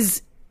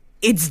 Mm-hmm.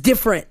 It's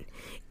different.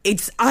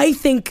 It's, I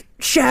think,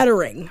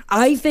 shattering.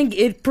 I think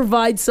it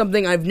provides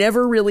something I've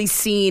never really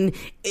seen.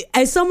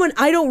 As someone,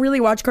 I don't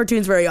really watch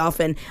cartoons very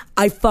often.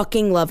 I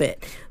fucking love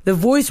it. The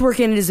voice work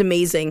in it is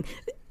amazing.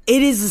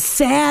 It is a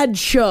sad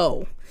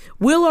show.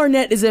 Will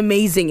Arnett is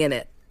amazing in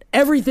it.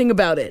 Everything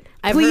about it.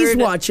 Please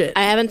watch it.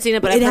 I haven't seen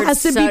it, but I've it heard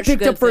has to such be picked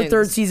good up for a things.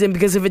 third season,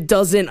 because if it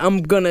doesn't,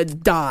 I'm gonna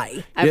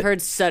die. I've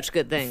heard such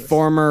good things.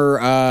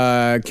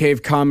 Former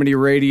Cave Comedy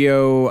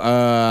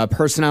Radio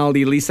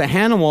personality Lisa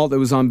Hannawalt, that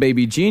was on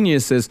Baby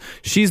Geniuses,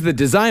 she's the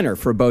designer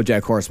for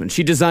BoJack Horseman.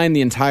 She designed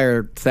the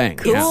entire thing.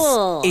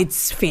 Cool.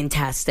 It's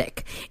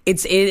fantastic.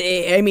 It's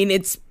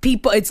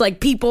people. It's like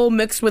people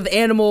mixed with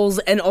animals,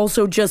 and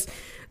also just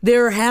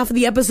there are half of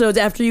the episodes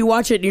after you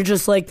watch it, and you're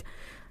just like,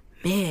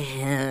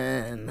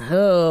 man,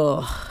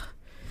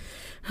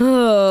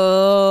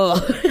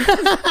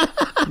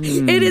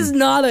 It is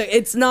not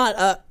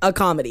a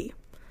comedy.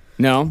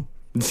 No,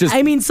 it's just.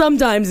 I mean,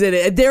 sometimes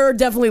there are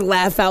definitely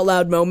laugh out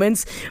loud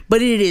moments,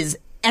 but it is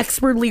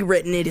expertly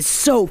written. It is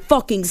so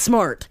fucking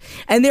smart.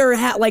 And there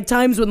are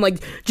times when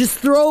just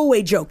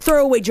throwaway joke.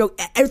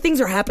 Things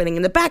are happening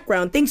in the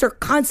background. Things are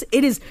constant.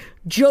 It is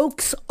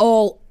jokes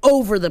all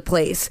over the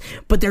place,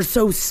 but they're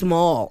so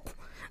small.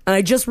 And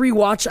I just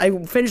rewatched. I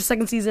finished the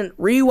second season.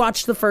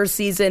 Rewatched the first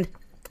season.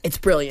 It's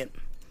brilliant.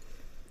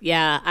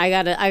 Yeah, I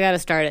gotta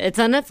start it. It's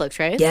on Netflix,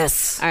 right?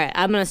 Yes. All right,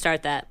 I'm gonna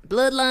start that.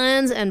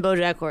 Bloodlines and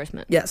BoJack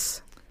Horseman.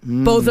 Yes.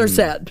 Both are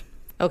sad.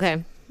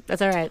 Okay,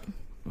 that's all right.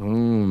 Oh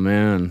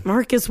man,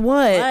 Marcus,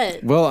 what?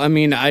 What? Well, I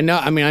know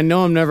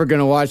I'm never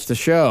gonna watch the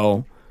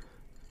show.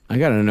 I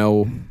gotta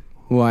know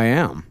who I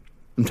am.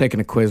 I'm taking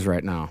a quiz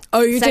right now.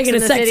 Oh, you're taking a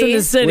Sex in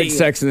the City. Which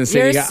Sex in the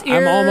City?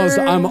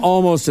 I'm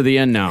almost to the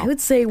end now. I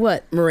would say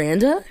what?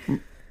 Miranda?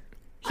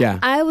 Yeah.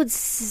 I would.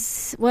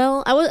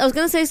 I was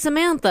gonna say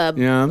Samantha.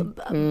 Yeah.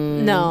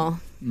 No.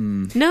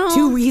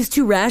 No. He's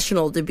too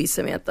rational to be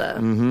Samantha.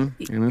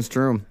 Mm-hmm. And that's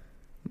true.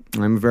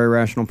 I'm a very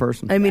rational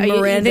person. I mean, You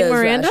Miranda think is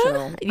Miranda?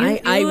 rational.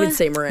 I would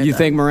say Miranda. You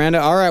think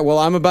Miranda? All right. Well,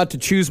 I'm about to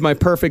choose my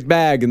perfect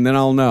bag, and then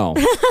I'll know.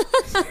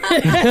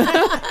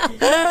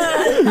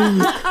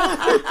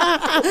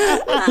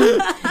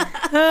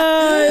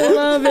 I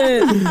love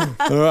it.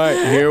 All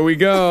right, here we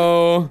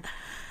go.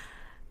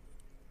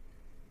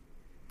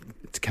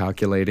 It's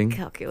calculating.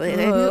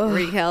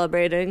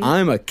 Recalibrating.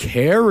 I'm a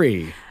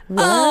Carrie.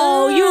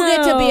 Oh, you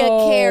get to be a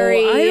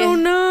Carrie. I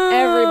don't know.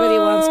 Everybody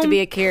wants to be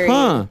a Carrie.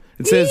 Huh.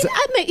 It says,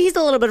 He's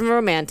a little bit of a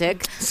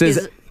romantic.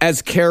 says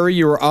as Carrie,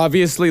 you are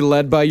obviously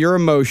led by your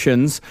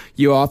emotions.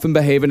 You often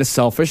behave in a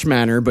selfish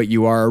manner, but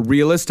you are a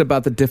realist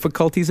about the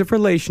difficulties of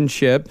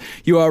relationship.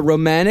 You are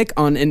romantic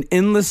on an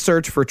endless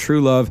search for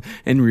true love,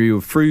 and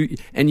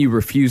you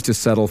refuse to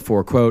settle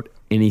for, quote,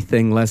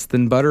 anything less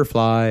than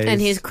butterflies. And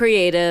he's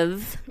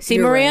creative. See,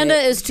 You're Miranda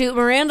right. is too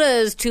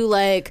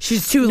like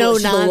She's too no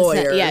she's a nonsense.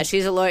 lawyer. Yeah,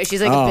 she's a lawyer.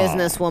 She's like a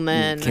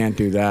businesswoman. Can't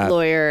do that.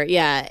 Lawyer.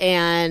 Yeah,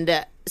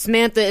 and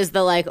Samantha is the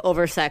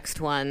oversexed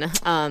one.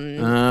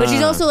 But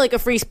she's also like a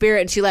free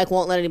spirit, and she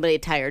won't let anybody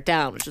tie her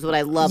down, which is what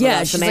I love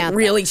about she's Samantha.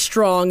 really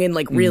strong and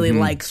really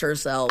likes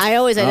herself. I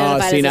always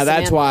identified see, as now a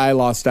that's Samantha. why I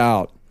lost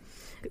out.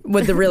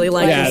 with the really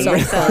like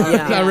herself.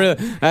 Not really.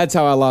 That's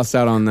how I lost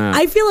out on that.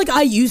 I feel like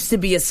I used to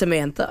be a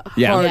Samantha.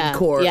 Yeah.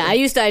 Hardcore. Yeah, I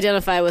used to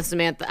identify with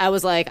Samantha. I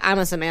was like, I'm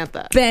a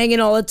Samantha. Banging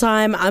all the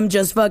time. I'm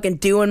just fucking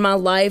doing my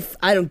life.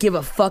 I don't give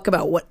a fuck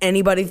about what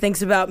anybody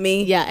thinks about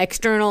me. Yeah,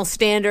 external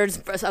standards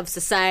of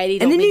society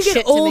don't And then mean you get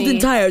shit to old me.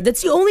 and tired.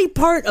 That's the only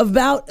part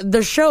about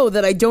the show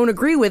that I don't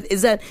agree with,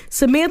 is that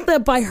Samantha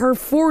by her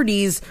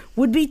 40s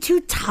would be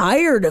too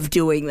tired of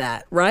doing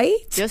that, right?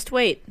 Just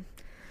wait.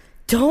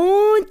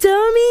 Don't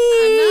tell me.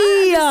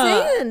 I'm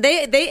not saying.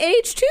 They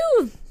age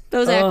too.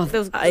 Those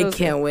I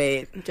can't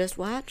wait. Just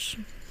watch.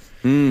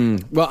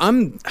 Well,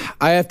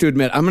 I have to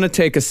admit, I'm going to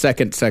take a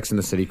second Sex in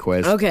the City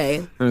quiz.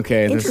 Okay.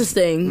 Okay.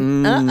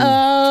 Interesting.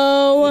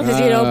 Uh-oh. Because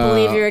you don't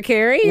believe you're a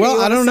Carrie?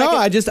 Well, I don't know.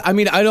 I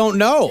don't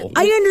know.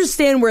 I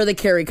understand where the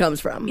Carrie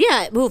comes from.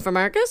 Yeah, who, for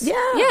Marcus? Yeah.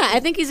 Yeah,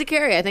 I think he's a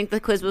Carrie. I think the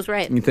quiz was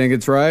right. You think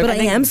it's right? But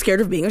I am scared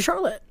of being a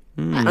Charlotte.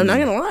 I'm not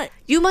going to lie.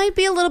 You might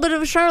be a little bit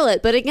of a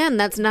Charlotte, but again,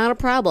 that's not a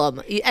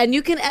problem. And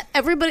you can,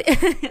 everybody...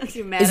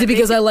 Is it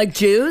because I like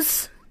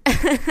Jews?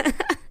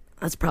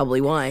 That's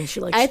probably why. She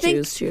likes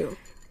Jews too.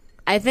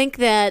 I think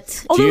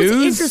that... Although it's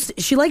Jews? interesting.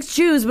 She likes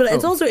Jews, but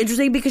it's also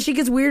interesting because she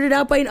gets weirded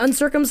out by an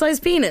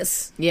uncircumcised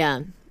penis.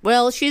 Yeah.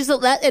 Well, she's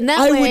that in that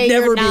I way. would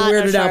never you're be not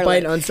weirded a out by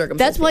an Charlotte. uncircumcised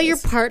That's why you're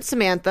penis. part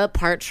Samantha,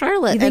 part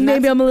Charlotte. You think and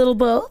maybe I'm a little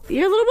both?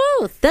 you're a little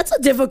both. That's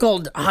a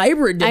difficult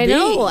hybrid to be.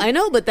 I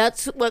know, but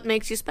that's what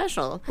makes you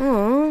special.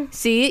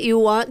 See, you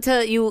want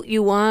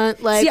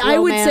like. See, I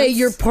would say romance.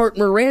 you're part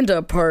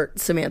Miranda, part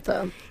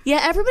Samantha. Yeah,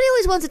 everybody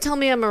always wants to tell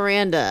me I'm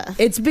Miranda.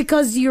 It's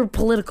because you're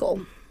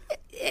political.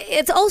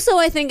 It's also,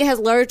 I think, it has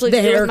largely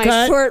The to do with my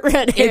haircut. short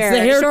red It's hair. the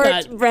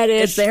haircut. Short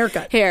reddish. It's the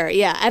haircut. Hair,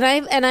 yeah. I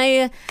don't.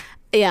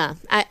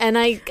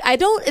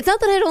 It's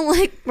not that I don't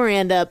like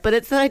Miranda, but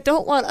it's that I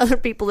don't want other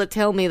people to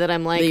tell me that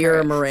I'm like That her. you're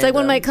a Miranda. It's like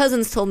when my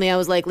cousins told me I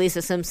was like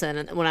Lisa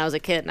Simpson when I was a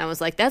kid, and I was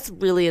like, that's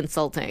really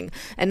insulting.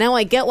 And now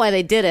I get why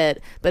they did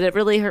it, but it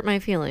really hurt my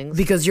feelings.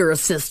 Because you're a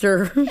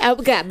sister. Right,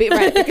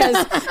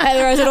 because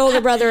there was an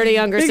older brother and a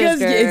younger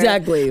sister.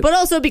 Exactly. But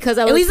also because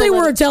I was At least they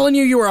weren't telling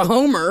you were a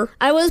homer.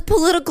 I was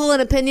political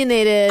and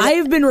opinionated. I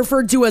have been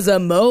referred to as a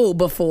Mo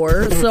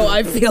before, so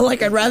I feel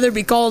like I'd rather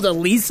be called a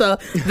Lisa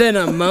than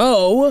a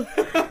Mo.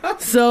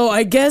 So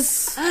I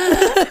guess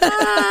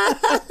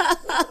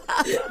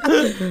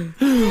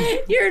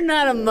You're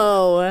not a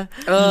Mo.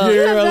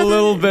 You're a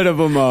little bit of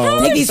a mo.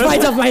 take these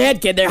spikes off my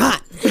head, kid. They're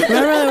hot.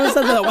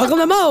 Welcome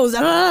to Mo's.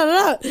 Uncle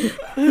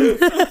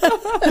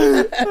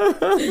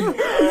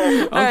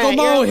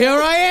Mo, here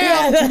I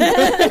am.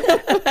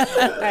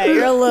 All right,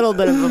 you're a little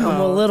bit of a Mo.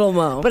 I'm a little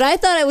Mo. But I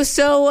thought it was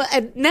so.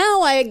 And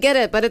now I get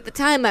it. But at the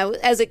time,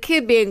 as a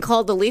kid being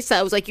called to Lisa,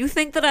 I was like, you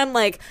think that I'm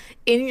like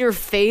in your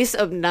face,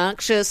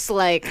 obnoxious,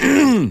 like.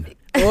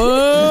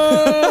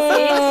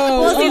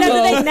 Whoa. Well, see, that's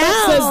the thing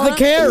now. Says the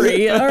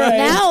Carrie. All right.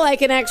 Now I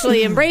can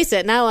actually embrace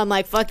it. Now I'm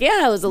like, fuck yeah,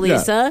 I was a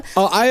Lisa.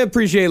 Oh, I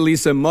appreciate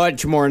Lisa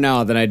much more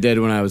now than I did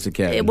when I was a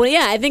kid. Well,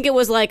 yeah, I think it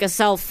was like a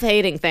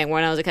self-hating thing.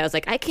 When I was a kid, I was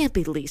like, I can't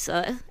be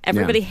Lisa.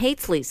 Everybody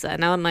hates Lisa.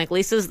 Now I'm like,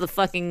 Lisa's the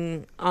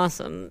fucking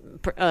awesome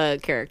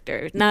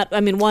character.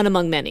 One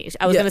among many.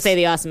 I was going to say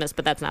the awesomest,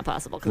 but that's not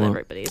possible because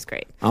everybody is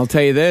great. I'll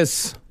tell you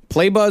this.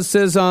 Playbuzz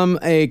says I'm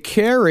a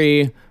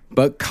Carrie,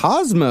 but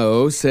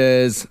Cosmo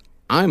says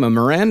I'm a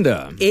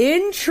Miranda.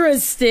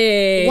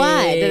 Interesting.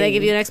 Why? Did I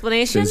give you an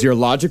explanation? Says you're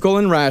logical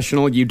and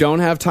rational. You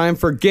don't have time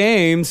for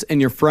games, and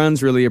your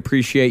friends really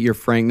appreciate your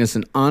frankness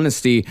and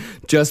honesty.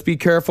 Just be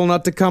careful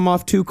not to come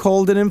off too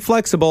cold and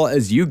inflexible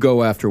as you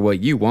go after what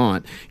you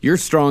want. Your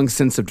strong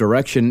sense of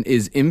direction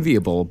is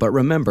enviable, but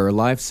remember,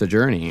 life's a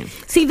journey.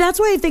 See, that's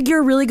why I think you're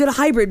a really good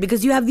hybrid,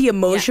 because you have the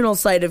emotional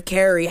side of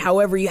Carrie.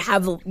 However, you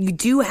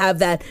do have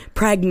that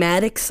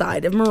pragmatic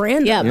side of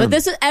Miranda. Yeah, but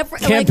this is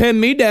Can't pin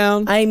me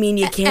down. I mean,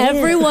 you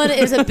can't. Everyone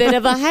is a bit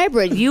of a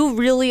hybrid. You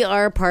really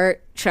are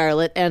part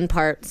Charlotte and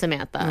part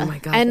Samantha. Oh my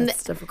God, and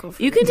that's difficult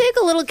for you me. can take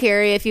a little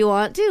Carrie if you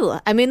want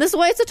to. I mean, this is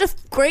why it's such a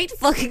great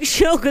fucking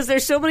show, because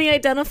there's so many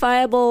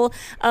identifiable.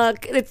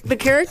 The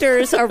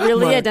characters are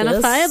really Marcus.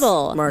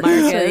 identifiable. Marcus,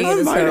 are you I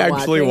gonna might start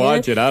actually watching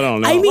watch it. I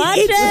don't know. I mean, Watch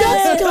it's it.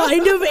 just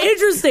kind of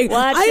interesting.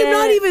 Watch I am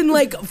not it. even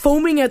like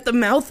foaming at the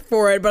mouth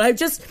for it, but I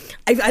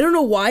don't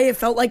know why it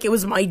felt like it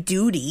was my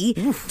duty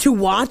to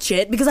watch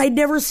it, because I'd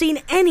never seen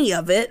any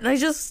of it, and I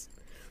just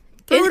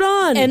threw it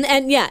on. And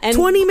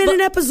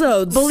 20-minute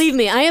episodes. Believe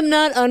me, I am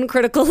not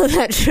uncritical of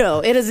that show.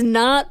 It is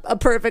not a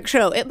perfect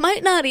show. It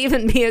might not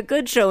even be a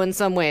good show in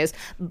some ways,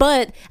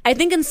 but I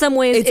think in some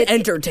ways It's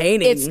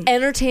entertaining. It's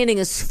entertaining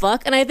as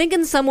fuck, and I think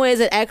in some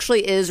ways it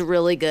actually is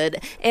really good,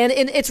 and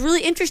it's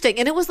really interesting.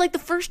 And it was like the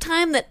first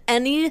time that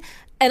any,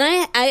 and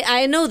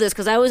I know this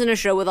because I was in a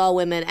show with all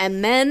women,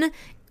 and men,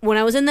 when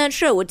I was in that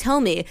show, would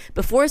tell me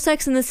before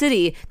Sex and the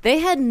City, they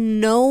had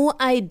no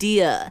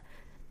idea.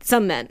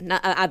 Some men,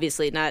 not,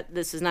 obviously not.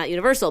 This is not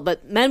universal,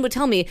 but men would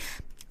tell me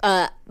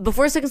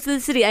before Sex and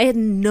the City, I had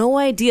no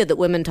idea that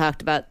women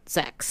talked about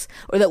sex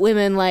or that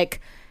women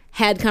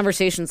had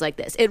conversations like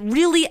this. It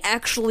really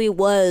actually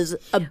was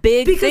a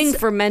big thing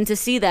for men to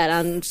see that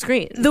on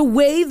screen. The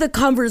way the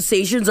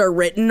conversations are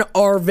written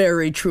are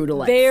very true to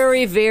life.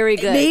 Very, very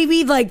good.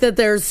 Maybe that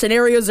their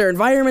scenarios or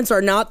environments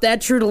are not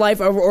that true to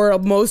life or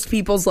most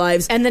people's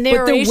lives. And the but the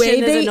narration way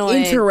is they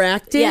annoying.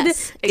 interacted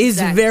Yes, is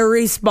exactly.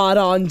 very spot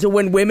on to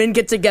when women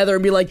get together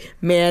and be like,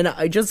 man,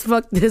 I just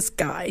fucked this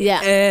guy.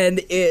 Yeah. And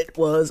it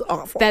was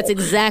awful. That's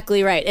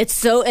exactly right. It's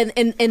so in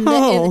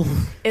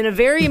a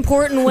very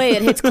important way.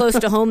 It hits close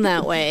to home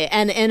that way,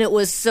 and it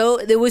was so.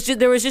 There was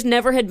just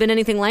never had been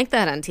anything like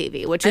that on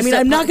TV. Which is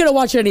I'm not going to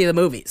watch any of the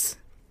movies.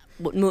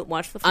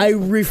 Watch the first I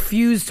one.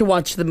 refuse to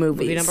watch the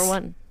movies. Movie number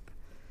 1.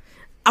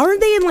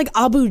 Aren't they in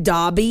Abu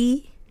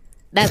Dhabi?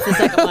 That's the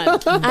second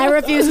one. I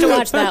refuse to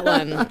watch that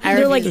one.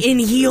 They're in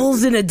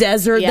heels in a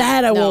desert.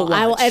 That I won't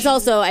watch. It's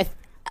also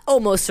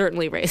almost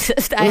certainly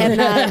racist. I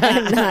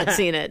have not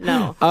seen it.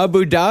 No.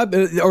 Abu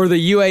Dhabi or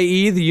the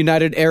UAE, the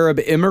United Arab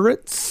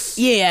Emirates.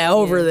 Yeah,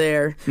 over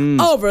there.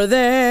 Over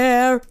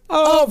there.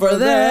 Over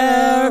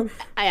there.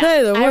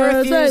 Say the I word,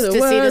 refuse say the to see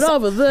word, this.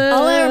 over there.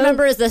 All I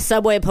remember is the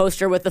subway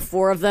poster with the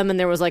 4 of them, and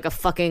there was a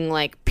fucking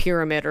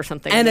pyramid or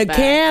something. And in a the back.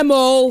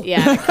 camel.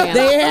 Yeah, a camel.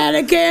 They had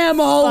a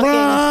camel.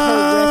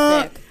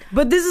 Fucking horrific.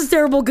 But this is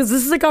terrible because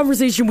this is a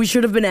conversation we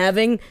should have been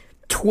having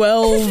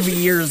 12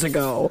 years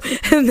ago.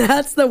 And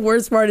that's the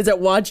worst part, is that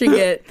watching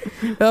it,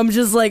 I'm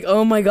just like,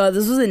 oh my God,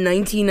 this was in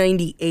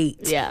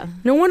 1998. Yeah.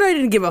 No wonder I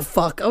didn't give a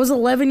fuck. I was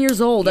 11 years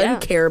old. I Yeah.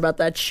 didn't care about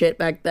that shit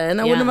back then.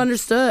 I wouldn't have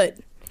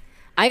understood.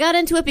 I got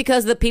into it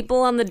because the people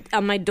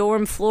on my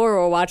dorm floor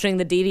were watching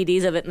the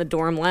DVDs of it in the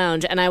dorm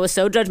lounge, and I was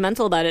so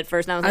judgmental about it at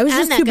first. And I was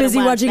like, just too busy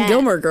watching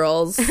Gilmore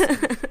Girls.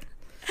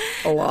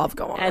 I love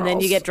Gilmore Girls. And then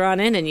you get drawn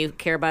in and you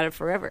care about it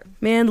forever.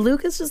 Man,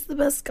 Luke is just the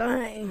best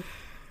guy.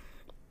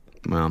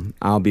 Well,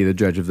 I'll be the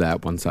judge of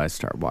that once I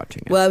start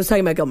watching it. Well, I was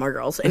talking about Gilmore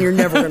Girls, and you're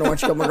never going to watch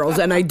Gilmore Girls,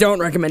 and I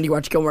don't recommend you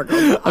watch Gilmore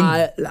Girls.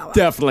 I love it.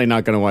 Definitely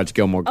not going to watch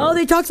Gilmore Girls. Oh,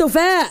 they talk so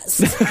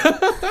fast.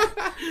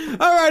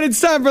 All right,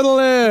 it's time for the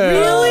list.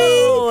 Really?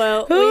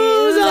 Oh,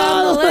 Who's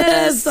on the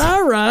list?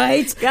 All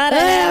right. Gotta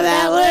have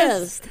that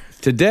list.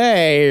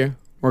 Today,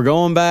 we're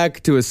going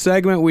back to a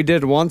segment we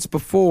did once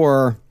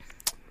before.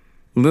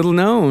 Little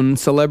known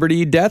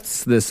celebrity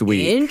deaths this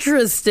week.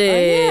 Interesting.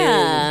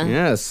 Yeah.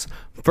 Yes.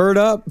 First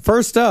up,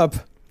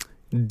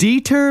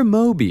 Dieter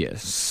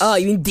Mobius. Oh,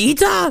 you mean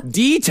Dieter?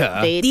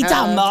 Dieter.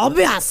 Dieter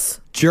Mobius.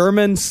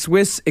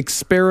 German-Swiss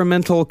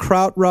experimental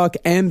krautrock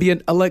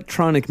ambient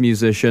electronic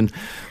musician.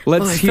 I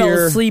fell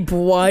asleep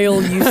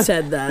while you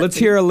said that. Let's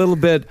hear a little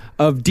bit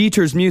of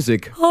Dieter's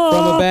music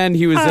from a band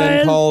he was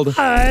in called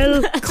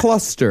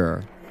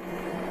Cluster.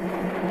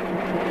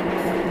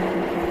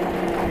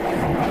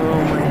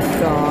 Oh my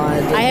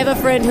God. I have a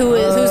friend who's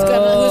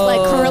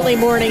like currently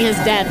mourning his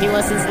death. He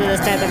listens to this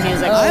type of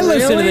music. I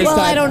listen to this Well,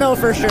 type. I don't know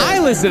for sure. I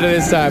listen to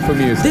this type of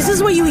music. This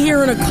is what you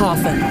hear in a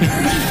coffin.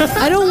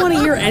 I don't want to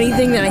hear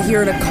anything that I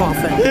hear in a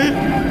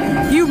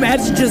coffin. You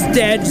imagine just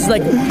dead, just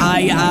like,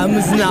 I am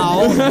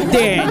now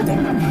dead.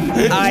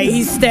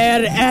 I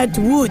stare at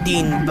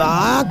wooden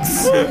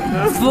box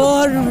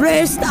for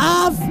rest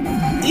of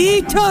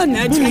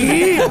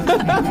eternity.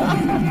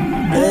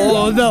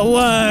 Oh, the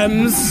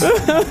worms.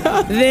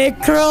 They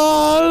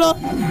crawl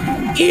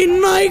in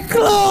my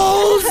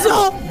clothes.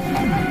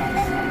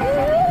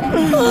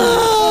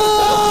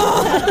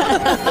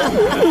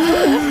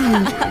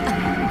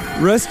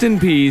 Rest in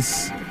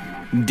peace,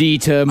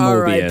 Dieter Mobius.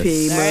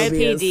 R.I.P.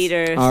 R.I.P.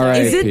 Dieter. R.I.P.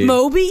 Is it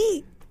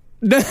Moby?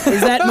 Is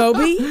that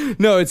Moby?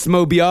 No, it's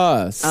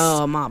Mobius.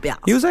 Oh, Mobius.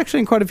 He was actually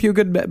in quite a few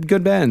good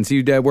bands.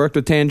 He worked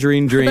with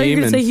Tangerine I thought you Dream. were going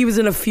to And say he was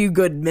in A Few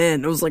Good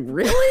Men. I was like,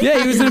 really?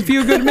 yeah, he was in a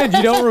few good men.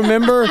 You don't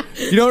remember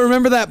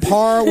that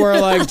part where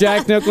like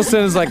Jack Nicholson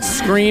is like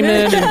screaming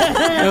and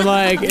this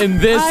I and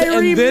this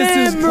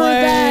is remember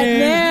playing. that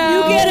now.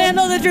 You can't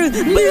handle the truth.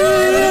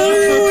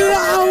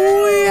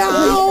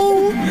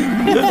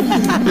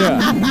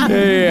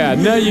 Yeah.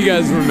 Now you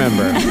guys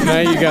remember.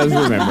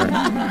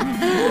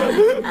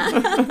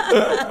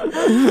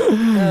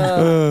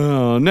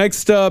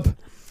 Next up,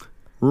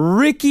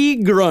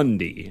 Ricky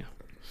Grundy.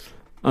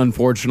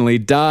 Unfortunately,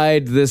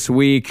 died this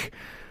week.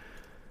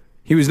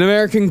 He was an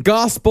American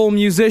gospel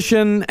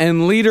musician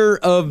and leader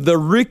of the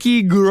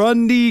Ricky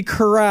Grundy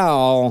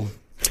Chorale.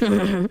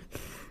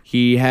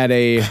 He had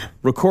a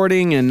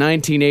recording in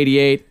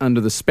 1988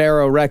 under the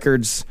Sparrow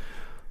Records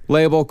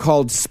label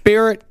called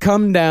Spirit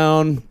Come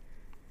Down.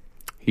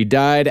 He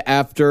died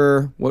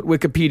after what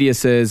Wikipedia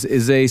says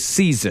is a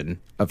season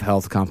of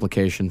health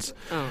complications.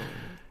 Oh.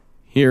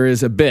 Here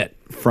is a bit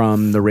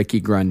from the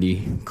Ricky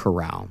Grundy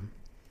Chorale.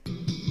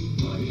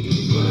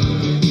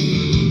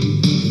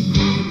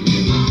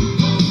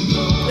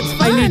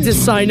 I need to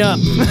sign up.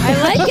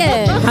 I like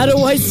it. How do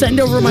I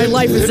send over my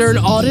life? Is there an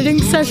auditing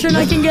session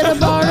I can get a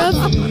part of?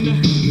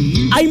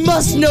 I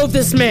must know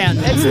this man.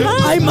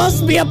 I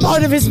must be a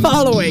part of his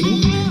following.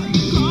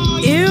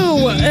 Ew.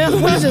 What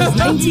is this,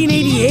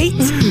 1988?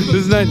 This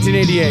is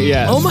 1988,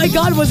 yes. Oh my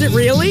God, was it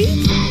really?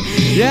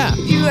 Yeah.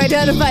 You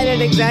identified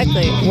it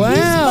exactly. Wow. He's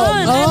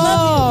fun.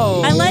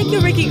 Oh. I like you,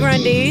 Ricky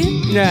Grundy.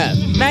 Yeah.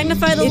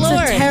 Magnify the It's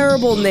Lord. a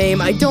terrible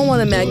name. I don't want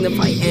to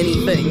magnify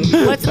anything.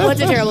 What's a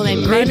terrible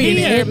name? Maybe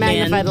Grundy an or Ant-Man.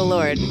 Magnify the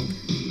Lord?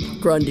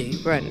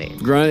 Grundy.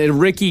 Grundy.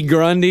 Ricky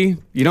Grundy.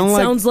 You don't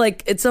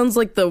It sounds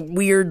like the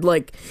weird,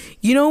 like,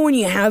 you know when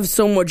you have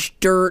so much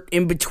dirt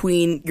in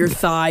between your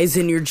thighs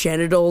and your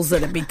genitals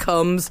that it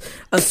becomes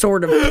a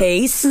sort of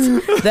paste?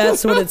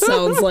 That's what it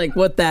sounds like,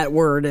 what that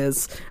word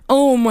is.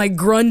 Oh, my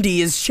Grundy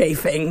is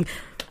chafing.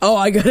 Oh,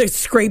 I gotta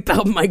scrape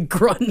out my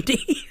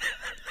Grundy.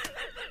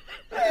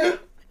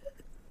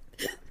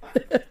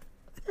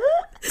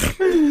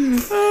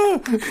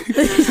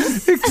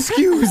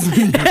 Excuse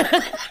me.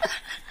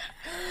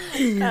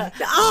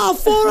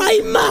 For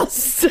I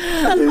must.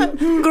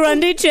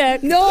 Grundy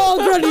check. No,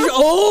 Grundy.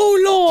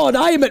 Oh, Lord,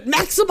 I am at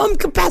maximum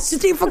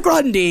capacity for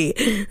Grundy.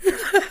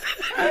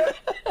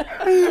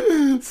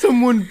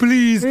 Someone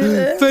please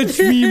fetch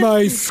me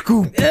my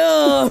scoop.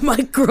 Oh,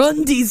 my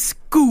Grundy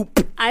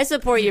scoop. I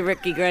support you,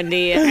 Ricky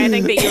Grundy. I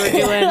think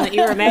that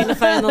you were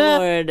magnifying the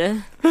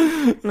Lord.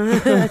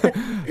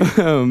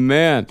 Oh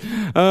man.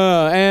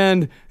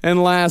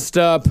 And last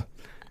up,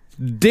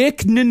 Dick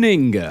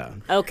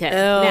Naninga. Okay.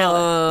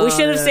 Now, we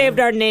should have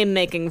saved our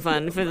name-making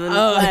fun for the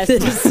last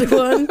This is the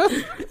one.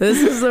 This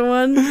is the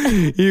one.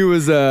 He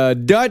was a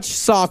Dutch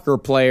soccer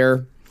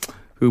player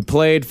who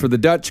played for the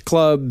Dutch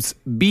clubs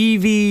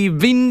BV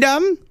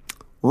Vindam,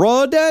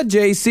 Roda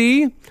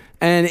JC,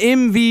 and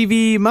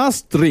MVV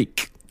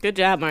Maastricht. Good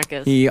job,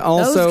 Marcus. He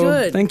also, That was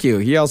good. Thank you.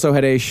 He also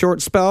had a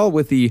short spell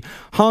with the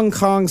Hong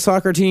Kong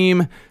soccer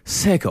team,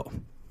 Seiko.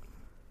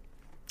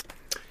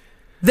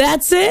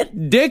 That's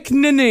it. Dick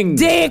Naning.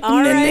 Dick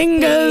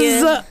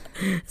Naningas.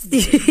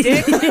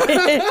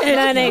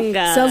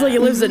 Naninga. Sounds like he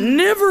lives in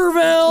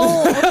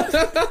Niverville.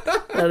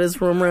 That is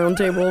from Round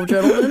Table of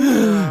Gentlemen.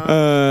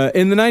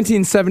 In the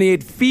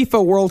 1978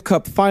 FIFA World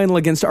Cup final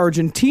against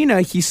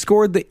Argentina, he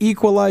scored the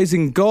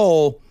equalizing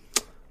goal,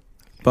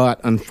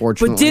 but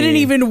unfortunately... But didn't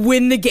even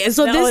win the game.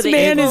 So No, this the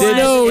man is equalizing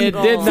known It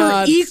did for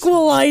not.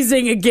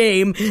 equalizing a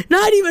game,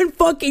 not even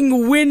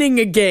fucking winning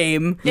a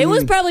game. It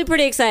was probably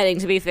pretty exciting,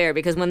 to be fair,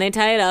 because when they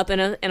tie it up in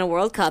a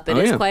World Cup, it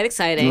is yeah. quite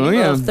exciting. Oh,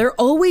 yeah. They're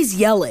always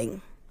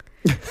yelling.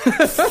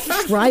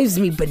 Drives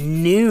me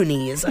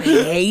bananas. I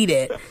hate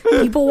it.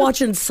 People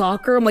watching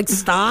soccer, I'm like,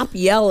 stop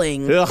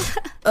yelling. Ugh.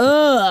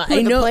 I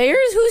The know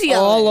players? Who's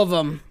yelling? all of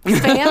them.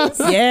 Fans?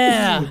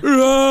 Yeah.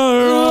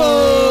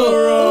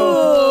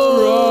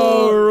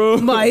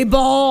 My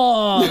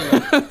ball.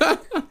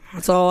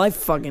 That's all I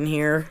fucking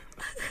hear.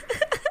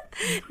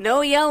 No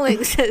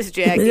yelling, says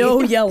Jackie.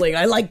 No yelling.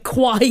 I like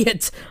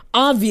quiet,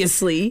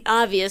 obviously.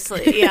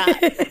 Obviously, yeah.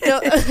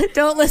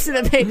 Don't listen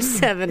to page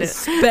 7.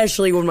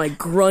 Especially when my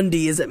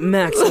Grundy is at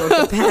maximum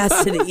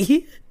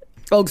capacity.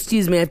 Oh,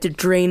 excuse me. I have to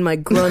drain my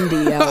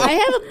Grundy out.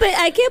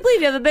 I can't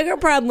believe you have a bigger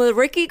problem with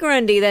Ricky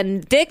Grundy than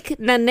Dick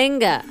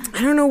Naninga.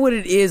 I don't know what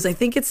it is. I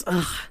think it's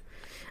the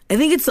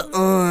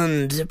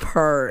und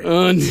part.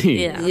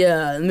 Yeah.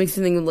 Yeah, it makes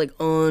me think of like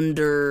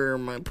under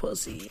my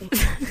pussy.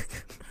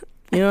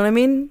 You know what I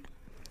mean?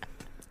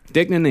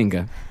 Dick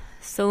Naninga.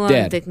 So long,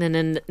 Dead. Dick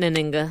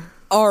Naninga.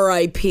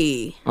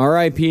 R.I.P.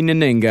 R.I.P.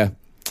 Naninga.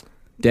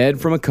 Dead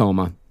from a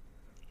coma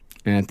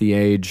at the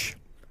age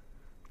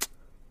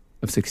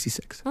of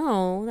 66.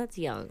 Oh, that's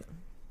young.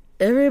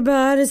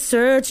 Everybody's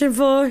searching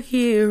for a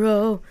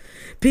hero.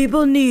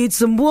 People need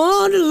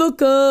someone to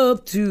look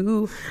up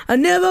to. I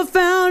never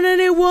found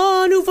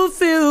anyone who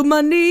fulfilled my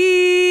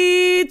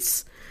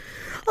needs.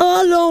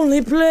 A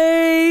lonely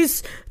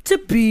place to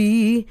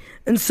be.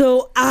 And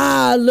so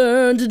I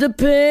learned to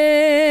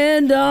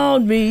depend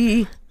on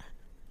me.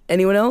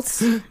 Anyone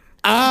else?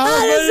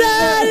 I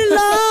decided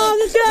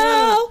long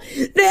ago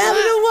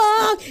never to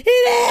walk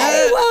in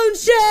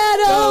anyone's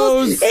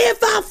shadows. If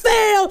I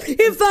fail,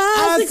 if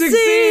I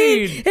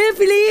succeed, if at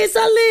least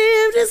I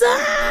lived as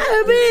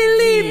I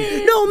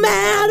believe. No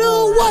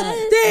matter what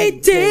they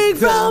take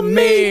from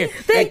me,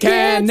 they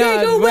can't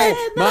take away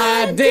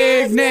my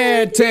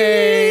dignity.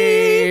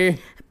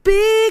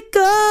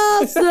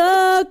 Because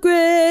the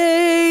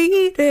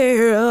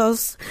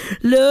greatest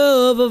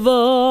love of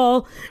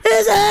all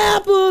is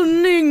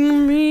happening to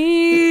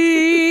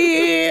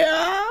me.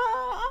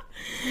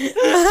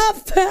 I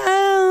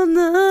found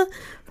the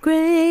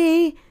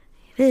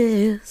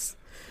greatest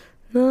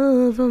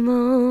love of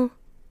all.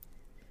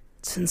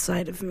 It's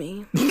inside of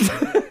me.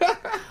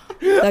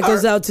 That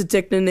goes out to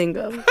Dick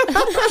Naninga.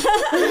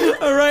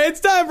 All right,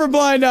 it's time for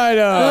Blind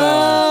Item.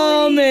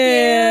 Oh,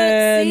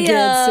 man.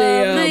 Can't see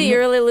him. You're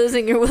really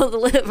losing your will to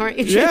live, aren't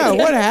you? Yeah,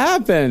 what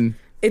happened?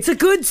 It's a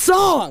good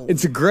song.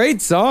 It's a great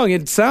song.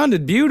 It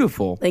sounded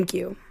beautiful. Thank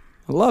you.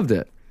 I loved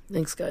it.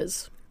 Thanks,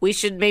 guys. You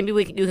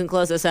can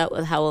close us out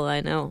with How Will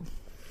I Know?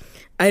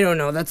 I don't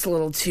know. That's a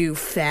little too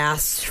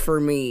fast for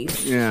me.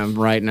 Yeah,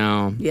 right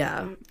now.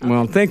 Yeah.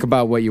 Well, think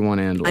about what you want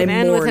to end with. I'm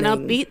Man with an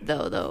mourning. upbeat,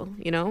 though,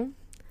 you know?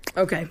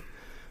 Okay.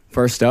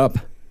 First up,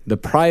 the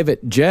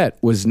private jet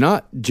was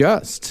not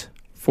just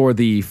for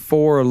the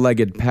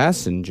four-legged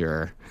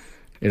passenger.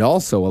 It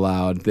also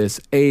allowed this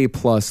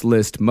A-plus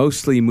list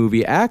mostly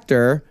movie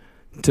actor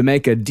to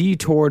make a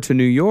detour to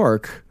New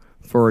York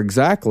for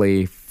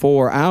exactly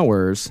 4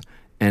 hours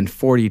and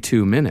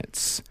 42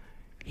 minutes.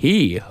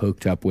 He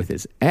hooked up with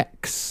his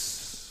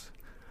ex.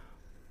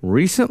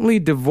 Recently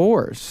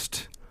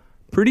divorced.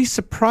 Pretty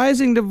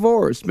surprising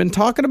divorce. Been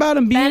talking about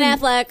him being... Ben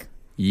Affleck.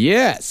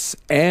 Yes,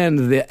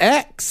 and the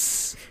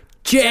ex,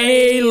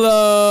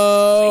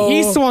 J-Lo.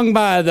 he swung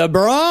by the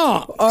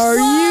Bronx. Are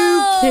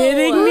you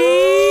kidding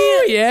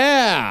me?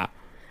 Yeah.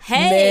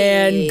 Hey.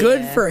 Man,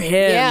 good for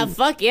him. Yeah,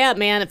 fuck yeah,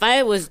 man. If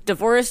I was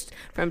divorced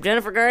from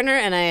Jennifer Gardner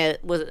and I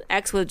was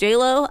ex with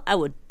J-Lo, I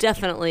would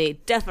definitely.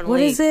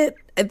 What is it?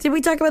 Did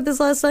we talk about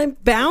this last time?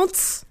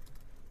 Bounce?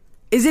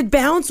 Is it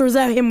Bounce or is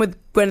that him with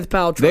Gwyneth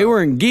Paltrow? They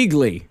were in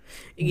Giggly.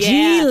 Yeah.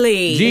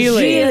 Geely.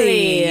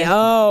 Geely.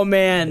 Oh,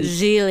 man.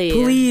 Geely.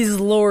 Please,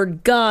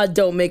 Lord God,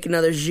 don't make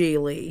another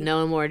Geely.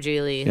 No more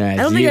Geely. Yeah, I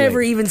don't think I Geely.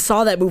 ever even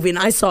saw that movie, and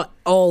I saw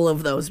all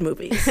of those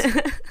movies.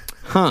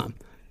 Huh.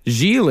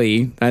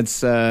 Geely,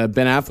 that's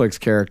Ben Affleck's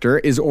character,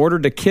 is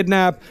ordered to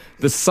kidnap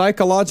the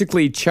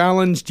psychologically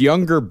challenged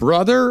younger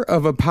brother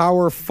of a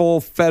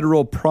powerful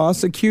federal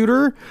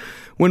prosecutor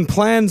when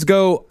plans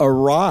go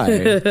awry.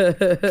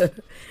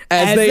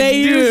 As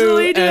they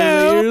usually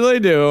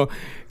do.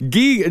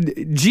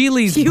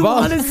 Geely's You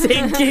boss. want to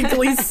say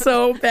giggly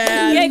so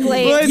bad.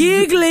 Giggly.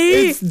 Giggly.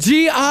 It's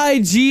Gigli.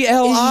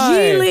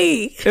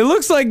 Geely. It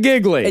looks like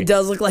Giggly. It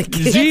does look like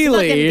giggly. Geely.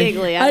 Fucking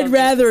giggly. I I'd don't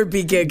rather it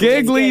be giggly.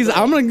 Giggly's.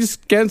 I'm gonna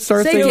just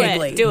start Say thinking.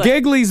 giggly. Do it.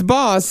 Giggly's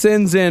boss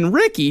sends in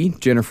Ricky,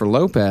 Jennifer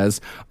Lopez,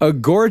 a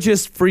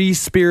gorgeous,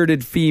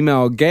 free-spirited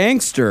female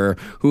gangster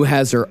who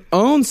has her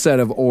own set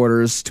of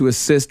orders to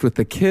assist with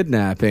the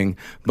kidnapping.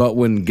 But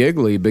when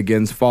Giggly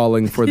begins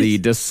falling for the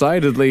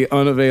decidedly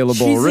unavailable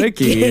She's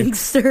Ricky, a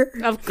gangster.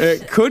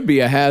 it could be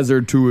a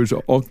hazard to his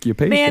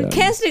occupation. Man,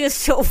 casting is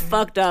so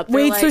fucked up. They're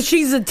Wait, like, so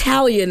she's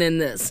Italian in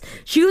this.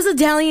 She was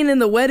Italian in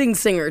The Wedding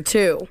Singer,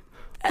 too.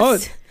 Oh,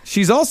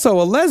 she's also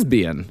a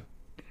lesbian.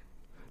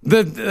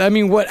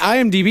 What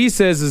IMDb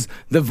says is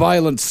the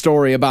violent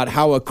story about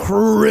how a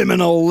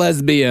criminal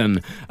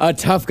lesbian, a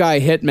tough guy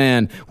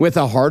hitman with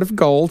a heart of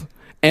gold,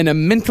 and a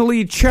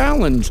mentally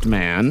challenged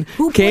man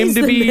Who came plays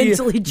to the be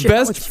mentally best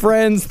challenged?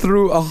 friends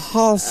through a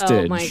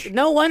hostage. Oh my!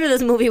 No wonder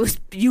this movie was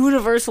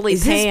universally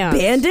Is this panned.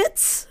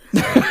 Bandits?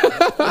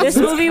 This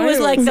movie was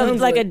like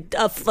Sounds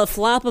a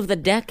flop of the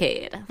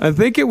decade. I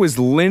think it was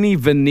Lenny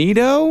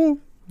Venito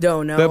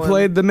Don't know. that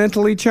played the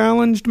mentally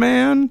challenged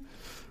man.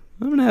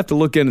 I'm going to have to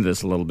look into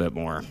this a little bit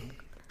more.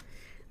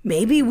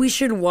 Maybe we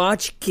should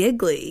watch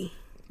Giggly.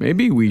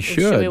 Maybe we should.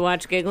 Should we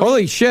watch Giggly?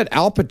 Holy shit,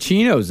 Al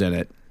Pacino's in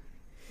it.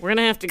 We're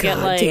gonna have to get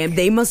God like. damn,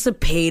 they must have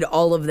paid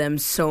all of them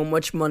so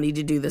much money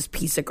to do this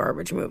piece of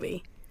garbage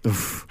movie.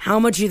 How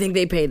much do you think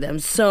they paid them?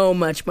 So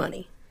much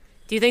money.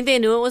 Do you think they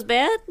knew it was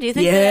bad? Do you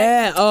think?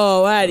 Yeah.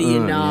 Oh, how do you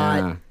not?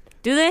 Yeah.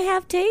 Do they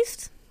have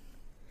taste?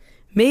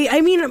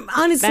 I mean,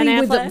 honestly, Ben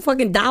with the Affleck?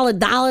 fucking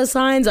dollar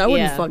signs, I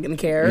wouldn't Yeah. fucking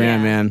care. Yeah,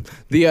 man.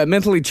 The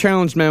mentally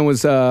challenged man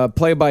was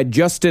played by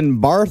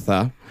Justin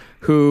Bartha,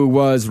 who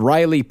was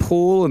Riley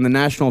Poole in the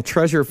National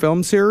Treasure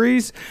film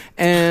series,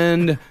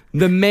 and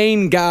the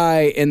main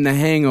guy in the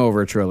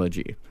Hangover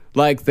trilogy.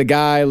 Like the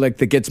guy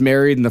that gets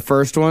married in the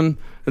first one.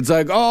 It's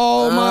like,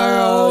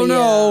 oh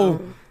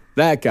no.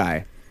 That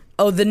guy.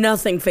 Oh, the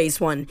nothing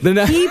face one.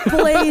 The He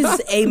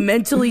plays a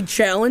mentally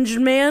challenged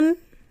man.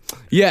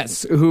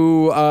 Yes,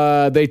 who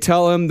they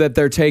tell him that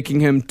they're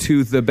taking him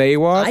to the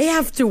Baywatch. I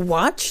have to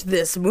watch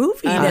this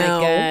movie Oh now.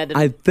 my god!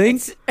 I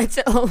think It's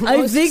almost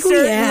I think we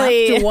have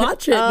certainly- to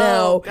watch it Oh,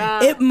 now.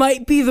 God. It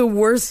might be the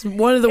worst,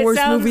 one of the It worst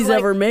sounds movies like-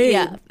 ever made.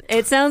 Yeah,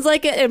 it sounds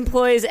like it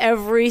employs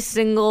every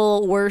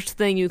single worst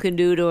thing you can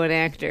do to an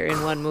actor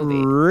in one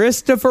movie.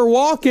 Christopher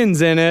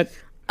Walken's in it.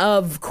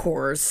 Of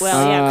course.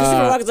 Well, yeah,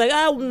 Christopher Walken's like,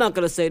 I'm not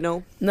gonna say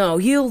no. No,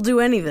 he'll do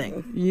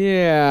anything.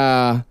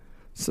 Yeah.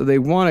 So they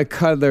want to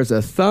cut. There's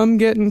a thumb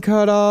getting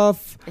cut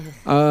off.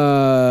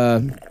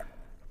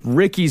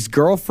 Ricky's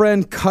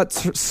girlfriend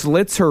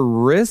slits her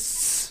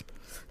wrists.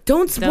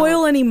 Don't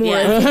spoil Don't. anymore.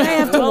 Yeah. I think I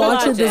have to We'll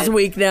watch it watch this it.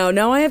 week now.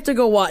 Now I have to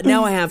go watch.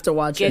 Now I have to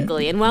watch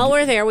Giggly. And while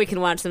we're there, we can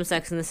watch some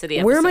Sex in the City it.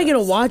 episodes. Where am I going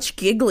to watch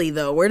Giggly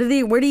though? Where do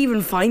you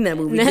even find that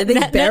movie? Did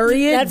they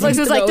bury it? Netflix deep was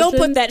in like, the don't ocean?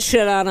 put that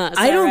shit on us.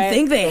 I don't alright?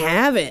 think they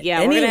have it.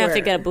 Yeah, we're gonna have to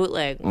anywhere. get a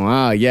bootleg.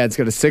 Wow. Yeah, it's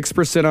got a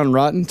 6% on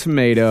Rotten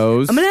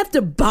Tomatoes. I'm gonna have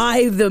to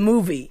buy the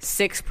movie.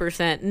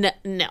 6%.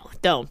 No,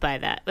 don't buy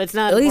that. It's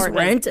not At least important.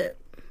 rent it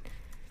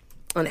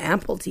on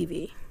Apple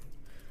TV.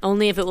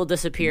 Only if it will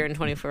disappear in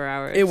 24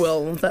 hours. It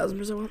will,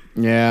 1,000% will.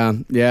 Yeah.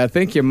 I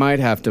think you might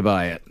have to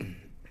buy it.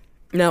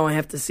 No, I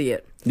have to see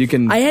it. You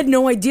can. I had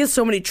no idea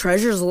so many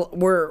treasures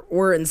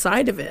were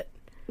inside of it.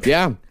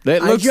 Yeah.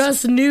 It I looks.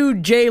 just knew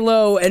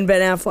J-Lo and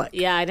Ben Affleck.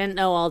 Yeah, I didn't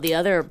know all the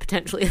other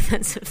potentially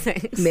offensive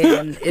things.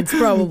 Man, it's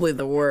probably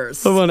the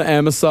worst. on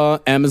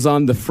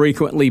Amazon, the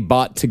frequently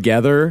bought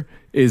together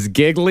is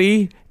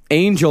Giggly,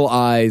 Angel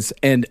Eyes,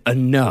 and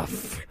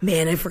Enough.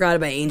 Man, I forgot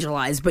about Angel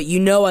Eyes, but you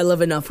know I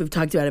love Enough. We've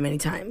talked about it many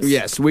times.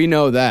 Yes, we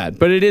know that.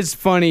 But it is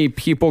funny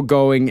people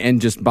going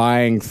and just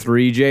buying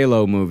 3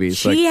 J-Lo movies.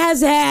 She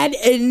has had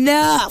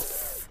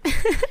enough.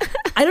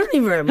 I don't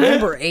even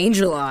remember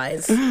Angel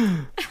Eyes.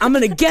 I'm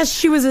going to guess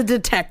she was a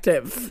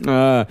detective.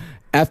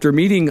 After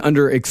meeting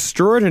under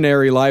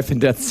extraordinary life and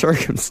death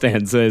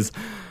circumstances,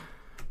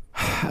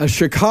 a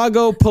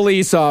Chicago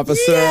police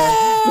officer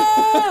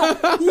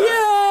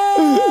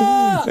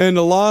and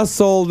a lost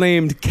soul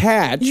named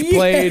Catch,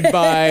 played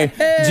by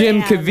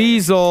Jim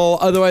Caviezel,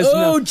 otherwise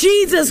known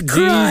Jesus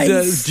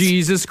Christ.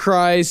 Jesus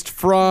Christ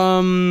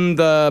from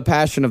the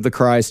Passion of the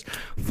Christ,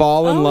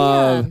 fall in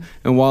love,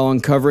 and while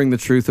uncovering the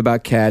truth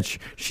about Catch,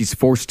 she's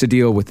forced to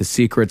deal with the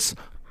secrets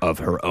of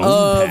her own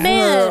past.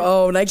 Man, Her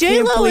own. I can't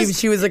J-Lo believe is-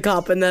 she was a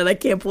cop in that. I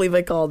can't believe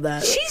I called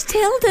that. She's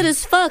talented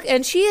as fuck,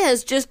 and she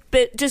has just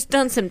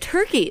done some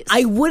turkeys.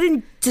 I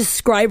wouldn't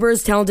describe her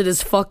as talented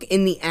as fuck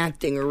in the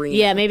acting arena.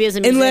 Yeah, maybe as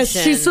a musician. Unless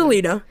she's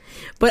Selena.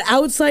 But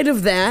outside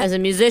of that, As a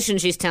musician,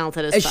 she's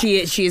talented as fuck.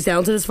 she is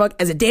talented as fuck.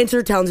 As a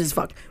dancer, talented as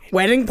fuck.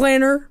 Wedding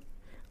planner,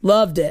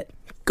 loved it.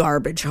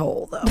 garbage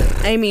hole, though.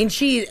 I mean,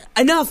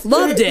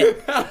 loved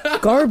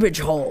it. Garbage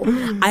hole.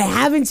 I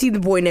haven't seen The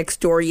Boy Next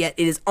Door yet.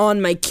 It is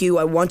on my queue.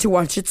 I want to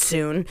watch it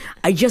soon.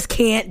 I just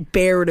can't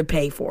bear to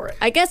pay for it.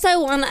 I guess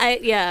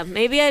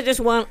maybe I just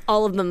want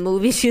all of the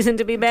movie she's in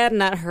to be bad and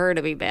not her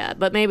to be bad.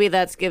 But maybe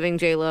that's giving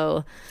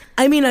J-Lo...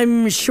 I mean,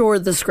 I'm sure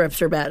the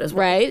scripts are bad as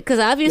well. Right? Because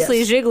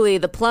obviously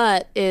Jiggly, the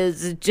plot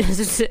is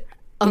just...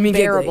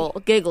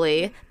 unbearable,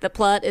 giggly. The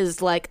plot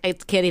is like, I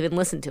can't even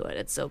listen to it.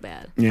 It's so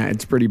bad. Yeah,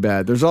 it's pretty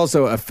bad. There's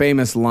also a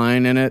famous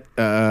line in it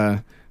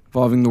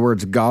involving the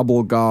words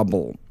gobble,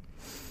 gobble.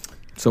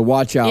 So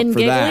watch out for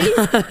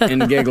that.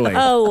 In Giggly.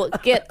 Oh,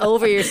 get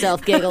over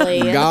yourself,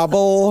 Giggly.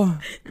 Gobble,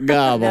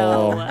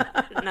 gobble.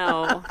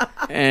 No.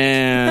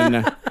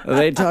 And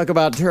they talk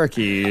about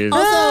turkeys.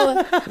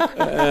 Also,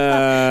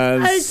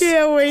 I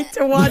can't wait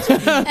to watch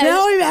it.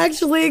 Now I'm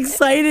actually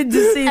excited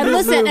to see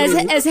this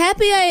movie. As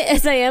happy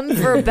as I am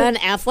for Ben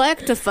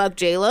Affleck to fuck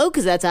J-Lo,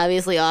 because that's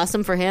obviously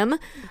awesome for him,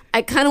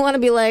 I kind of want to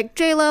be like,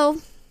 J-Lo,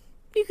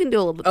 you can do a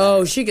little bit better.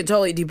 Oh, she could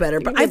totally do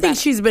better, but I think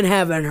she's been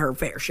having her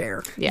fair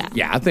share. Yeah.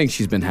 Yeah, I think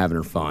she's been having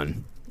her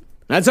fun.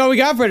 That's all we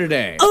got for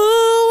today. Oh, I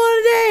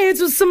want to dance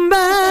with somebody.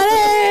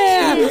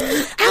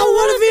 I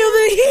want to feel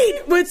the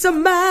heat with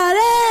somebody.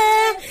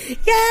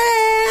 Yeah,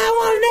 I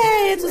want to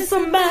dance with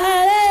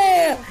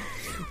somebody.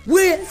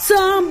 With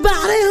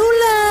somebody who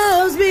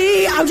loves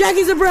me. I'm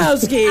Jackie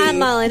Zabrowski. I'm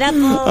Molly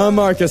Knuckles. I'm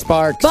Marcus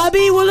Parks.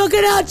 Bobby, we're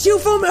looking at you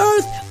from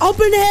Earth, up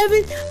in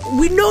heaven.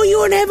 We know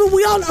you're in heaven,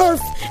 we on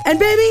Earth. And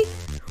baby,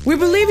 we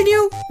believe in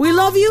you. We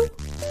love you.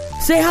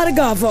 Say hi to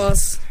God for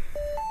us.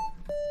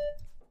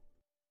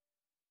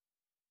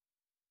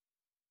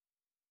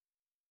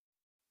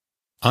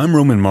 I'm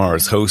Roman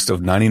Mars, host of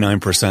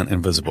 99%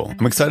 Invisible.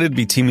 I'm excited to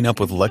be teaming up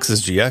with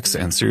Lexus GX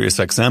and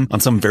SiriusXM on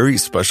some very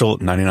special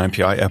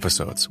 99PI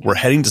episodes. We're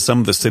heading to some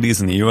of the cities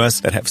in the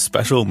U.S. that have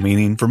special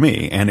meaning for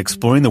me and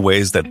exploring the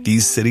ways that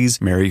these cities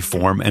marry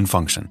form and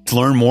function. To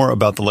learn more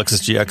about the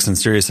Lexus GX and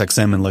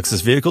SiriusXM and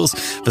Lexus vehicles,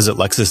 visit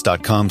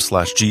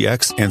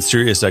lexus.com/GX and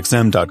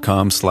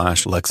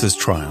SiriusXM.com/Lexus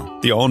Trial.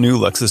 The all-new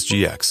Lexus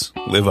GX.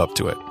 Live up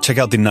to it. Check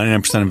out the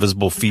 99%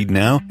 Invisible feed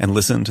now and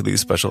listen to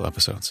these special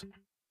episodes.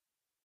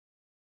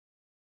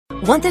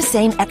 Want the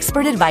same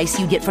expert advice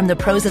you get from the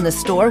pros in the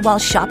store while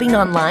shopping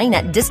online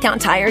at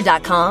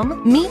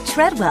DiscountTire.com? Meet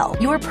Treadwell,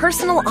 your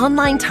personal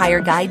online tire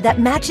guide that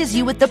matches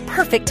you with the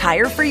perfect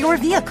tire for your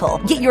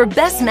vehicle. Get your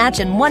best match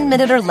in 1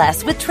 minute or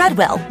less with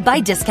Treadwell by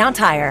Discount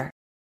Tire.